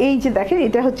 ওকে। আর এই যে দেখেন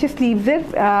এটা হচ্ছে স্লিভসের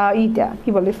ইটা কি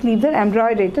বলে, স্লিভসের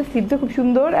এমব্রয়ডারিটা, স্লিভসে খুব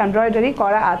সুন্দর এমব্রয়ডারি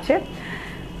করা আছে।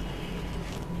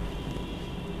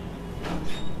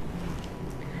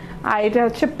 আর এটা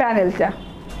হচ্ছে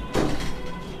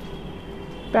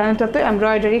প্যানেলটা তো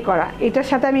এমব্রয়ডারি করা। এটার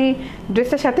সাথে আমি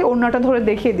ড্রেসটার সাথে ওড়নাটা ধরে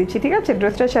দেখিয়ে দিচ্ছি, ঠিক আছে,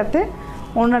 ড্রেসটার সাথে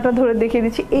ওড়নাটা ধরে দেখিয়ে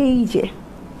দিচ্ছি, এই যে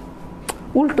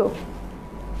উল্টো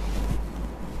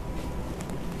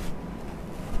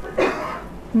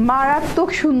মারাত্মক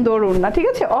সুন্দর ওড়না, ঠিক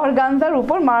আছে, অর্গানজার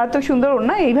উপর মারাত্মক সুন্দর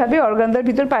ওড়না, এইভাবে অর্গানজার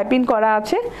ভিতর পাইপিং করা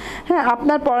আছে, হ্যাঁ।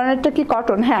 আপনার পরনেরটা কি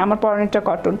কটন? হ্যাঁ আমার পরনেরটা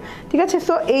কটন, ঠিক আছে।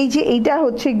 সো এই যে এইটা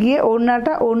হচ্ছে গিয়ে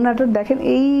ওড়নাটা দেখেন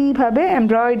এইভাবে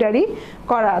এমব্রয়ডারি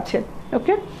করা আছে,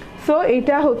 ওকে। সো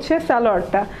এইটা হচ্ছে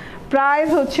সালোয়ারটা, প্রাইস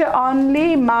হচ্ছে অনলি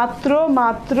মাত্র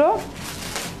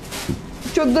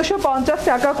 1450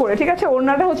 টাকা করে, ঠিক আছে।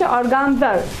 ওড়নাটা হচ্ছে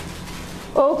অর্গানজার,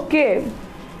 ওকে।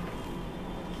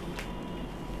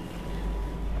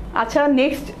 আচ্ছা,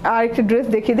 নেক্সট আরেকটা ড্রেস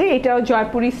দেখিয়ে দিই, এটাও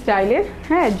জয়পুরি স্টাইলের,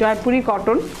 হ্যাঁ জয়পুরি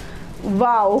কটন,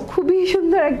 ওয়াও খুবই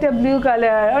সুন্দর একটা ব্লু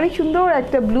কালার, অনেক সুন্দর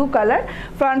একটা ব্লু কালার,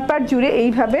 ফ্রন্ট পার্ট জুড়ে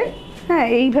এইভাবে, হ্যাঁ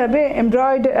এইভাবে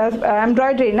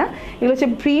এমব্রয়ডারি না, এগুলো হচ্ছে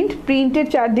প্রিন্টের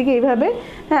চারদিকে এইভাবে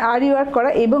হ্যাঁ আরি ওয়ার্ক করা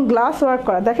এবং গ্লাস ওয়ার্ক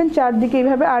করা। দেখেন চারদিকে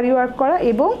এইভাবে আরি ওয়ার্ক করা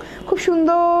এবং খুব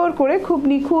সুন্দর করে খুব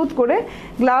নিখুঁত করে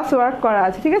গ্লাস ওয়ার্ক করা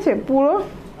আছে, ঠিক আছে। পুরো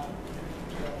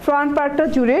ফ্রন্ট পার্টটা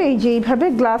জুড়ে এই যে এইভাবে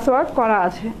গ্লাস ওয়ার্ক করা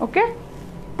আছে। ওকে,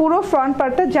 পুরো ফ্রন্ট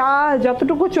পার্টটা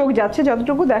যতটুকু চোখ যাচ্ছে,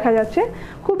 যতটুকু দেখা যাচ্ছে,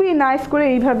 খুবই নাইস করে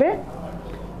এইভাবে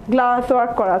গ্লাস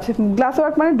ওয়ার্ক করা আছে। গ্লাস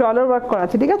ওয়ার্ক মানে ডলার ওয়ার্ক করা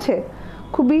আছে, ঠিক আছে,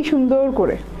 খুবই সুন্দর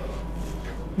করে।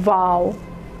 ওয়াও।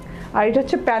 আর এটা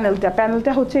হচ্ছে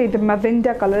প্যানেলটা হচ্ছে এটা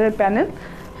ম্যাজেন্টা কালারের প্যানেল।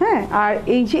 হ্যাঁ, আর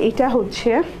এই যে এটা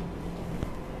হচ্ছে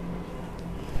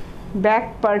ব্যাক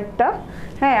পার্টটা।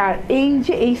 হ্যাঁ, আর এই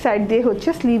যে এই সাইড দিয়ে হচ্ছে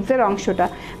স্লিভসের অংশটা।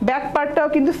 ব্যাক পার্টটাও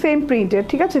কিন্তু সেম প্রিন্টের,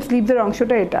 ঠিক আছে, স্লিভসের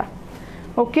অংশটা এটা।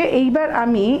 ওকে, এইবার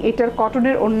আমি এটার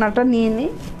কটনের ওড়নাটা নিয়ে নিই।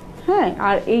 হ্যাঁ,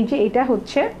 আর এই যে এটা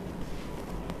হচ্ছে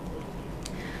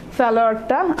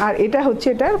সালোয়ারটা, আর এটা হচ্ছে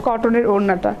এটার কটনের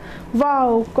ওড়নাটা।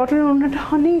 ওয়াও, কটনের ওড়নাটা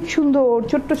অনেক সুন্দর,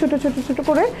 ছোট্ট ছোট ছোট ছোট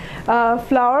করে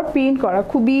ফ্লাওয়ার প্রিন্ট করা,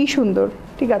 খুবই সুন্দর,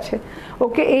 ঠিক আছে।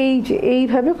 ওকে, এই যে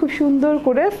এইভাবে খুব সুন্দর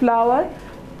করে ফ্লাওয়ার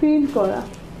প্রিন্ট করা।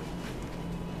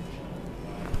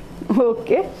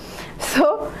 ওকে, সো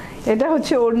এটা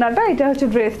হচ্ছে ওড়নাটা, এটা হচ্ছে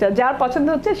ড্রেসটা। যার পছন্দ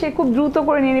হচ্ছে সে খুব দ্রুত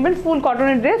করে নিয়ে নেবেন। ফুল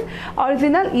কটনের dress,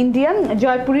 original Indian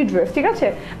Jaipuri dress, ঠিক আছে।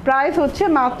 প্রাইস হচ্ছে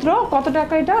মাত্র কত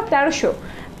টাকা? এটা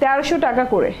 1300 টাকা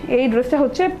করে। এই ড্রেসটা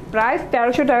হচ্ছে প্রাইস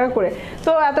 1300 টাকা করে।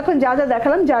 তো এতক্ষণ যা যা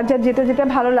দেখালাম, যার যেটা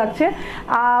ভালো লাগছে।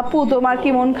 আপু তোমার কি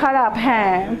মন খারাপ?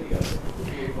 হ্যাঁ,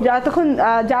 এতক্ষণ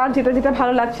যার যেটা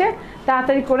ভালো লাগছে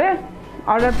তাড়াতাড়ি করে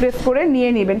অর্ডার প্লেস করে নিয়ে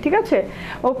নেবেন, ঠিক আছে।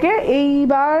 ওকে,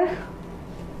 এইবার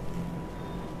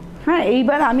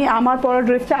আমি আমার পরা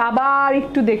ড্রেসটা আবার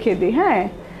একটু দেখিয়ে দিই। হ্যাঁ,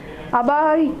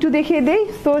 আবার একটু দেখিয়ে দেই।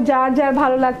 তো যার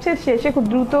ভালো লাগছে সে খুব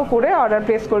দ্রুত করে অর্ডার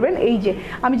প্লেস করবেন। এই যে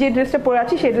আমি যে ড্রেসটা পরে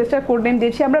আছি সেই ড্রেসটার কোড নেম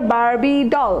দিয়েছি আমরা বারবি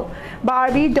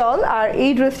ডল। আর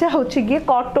এই ড্রেসটা হচ্ছে গিয়ে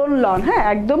কটন লন। হ্যাঁ,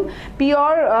 একদম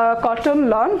পিওর কটন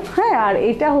লন। হ্যাঁ, আর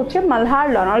এটা হচ্ছে Malhar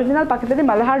loan, original Pakistani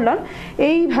Malhar loan.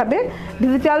 এইভাবে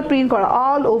ডিজিটাল প্রিন্ট করা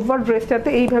অল ওভার ড্রেসটাতে,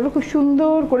 এইভাবে খুব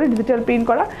সুন্দর করে ডিজিটাল প্রিন্ট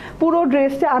করা পুরো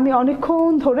ড্রেসটা। আমি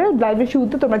অনেকক্ষণ ধরে লাইভের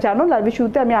শুরুতে, তোমরা জানো লাইভের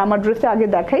শুরুতে আমি আমার ড্রেসটা আগে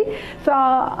দেখাই। তো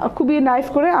খুবই নাইস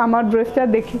করে আমার ড্রেসটা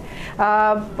দেখি,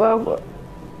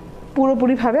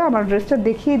 পুরোপুরিভাবে আমার ড্রেসটা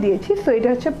দেখিয়ে দিয়েছি। সো এটা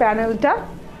হচ্ছে প্যানেলটা,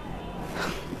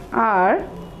 আর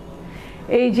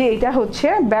এই যে এটা হচ্ছে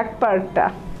ব্যাক পার্টটা,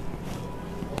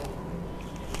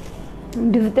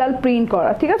 ডিজিটাল প্রিন্ট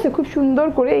করা, ঠিক আছে, খুব সুন্দর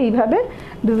করে এইভাবে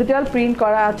ডিজিটাল প্রিন্ট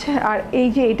করা আছে। আর এই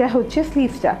যে এটা হচ্ছে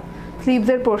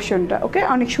স্লিভসের পোর্শনটা। ওকে,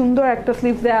 অনেক সুন্দর একটা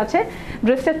স্লিভস দেওয়া আছে।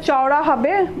 ড্রেসটা চওড়া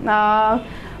হবে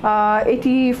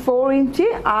 84 ইঞ্চি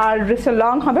আর ড্রেসটা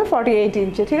লং হবে 48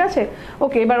 ইঞ্চি, ঠিক আছে।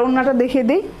 ওকে, এবার ওড়নাটা দেখিয়ে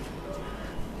দিই,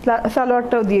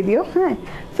 সালোয়ারটাও দিয়ে দিও। হ্যাঁ,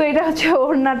 সো এটা হচ্ছে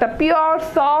ওড়নাটা, পিওর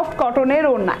সফট কটনের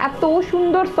ওড়না। এত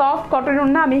সুন্দর সফট কটনের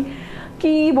ওড়না, আমি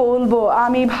কি বলবো,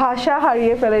 আমি ভাষা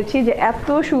হারিয়ে ফেলেছি যে এত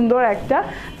সুন্দর একটা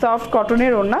সফট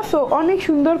কটনের ওড়না। সো অনেক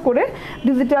সুন্দর করে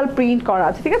ডিজিটাল প্রিন্ট করা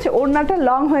আছে, ঠিক আছে। ওড়নাটা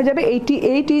লং হয়ে যাবে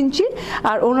 88 ইঞ্চি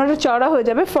আর ওড়নাটা চওড়া হয়ে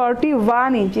যাবে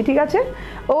 41 ইঞ্চি, ঠিক আছে।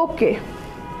 ওকে,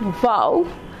 ওয়াও,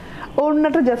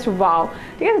 ওড়নাটা জাস্ট ওয়াও,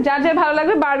 ঠিক আছে। যার ভালো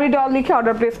লাগবে বারবি ডল লিখে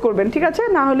অর্ডার প্লেস করবেন, ঠিক আছে,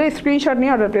 না হলে স্ক্রিনশট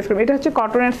নিয়ে অর্ডার প্লেস করবেন। এটা হচ্ছে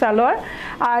কটনের সালোয়ার,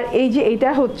 আর এই যে এটা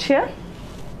হচ্ছে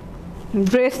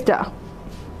ড্রেসটা।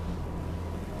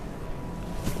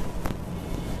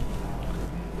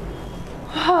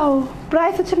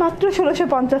 প্রাইস হচ্ছে মাত্র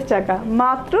 1650 টাকা,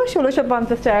 মাত্র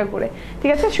 1650 টাকা করে,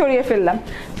 ঠিক আছে, সরিয়ে ফেললাম।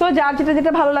 তো যার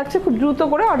যেটা ভালো লাগছে খুব দ্রুত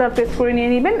করে অর্ডার প্লেস করে নিয়ে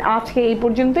নেবেন। আজকে এই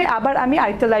পর্যন্তই। আবার আমি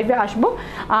আরেকটা লাইভে আসবো,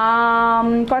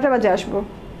 কয়টা বাজে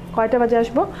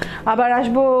আসবো, আবার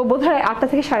আসবো বোধহয় 8টা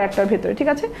থেকে 8:30টার ভেতরে, ঠিক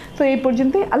আছে। তো এই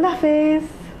পর্যন্তই, আল্লাহ হাফেজ।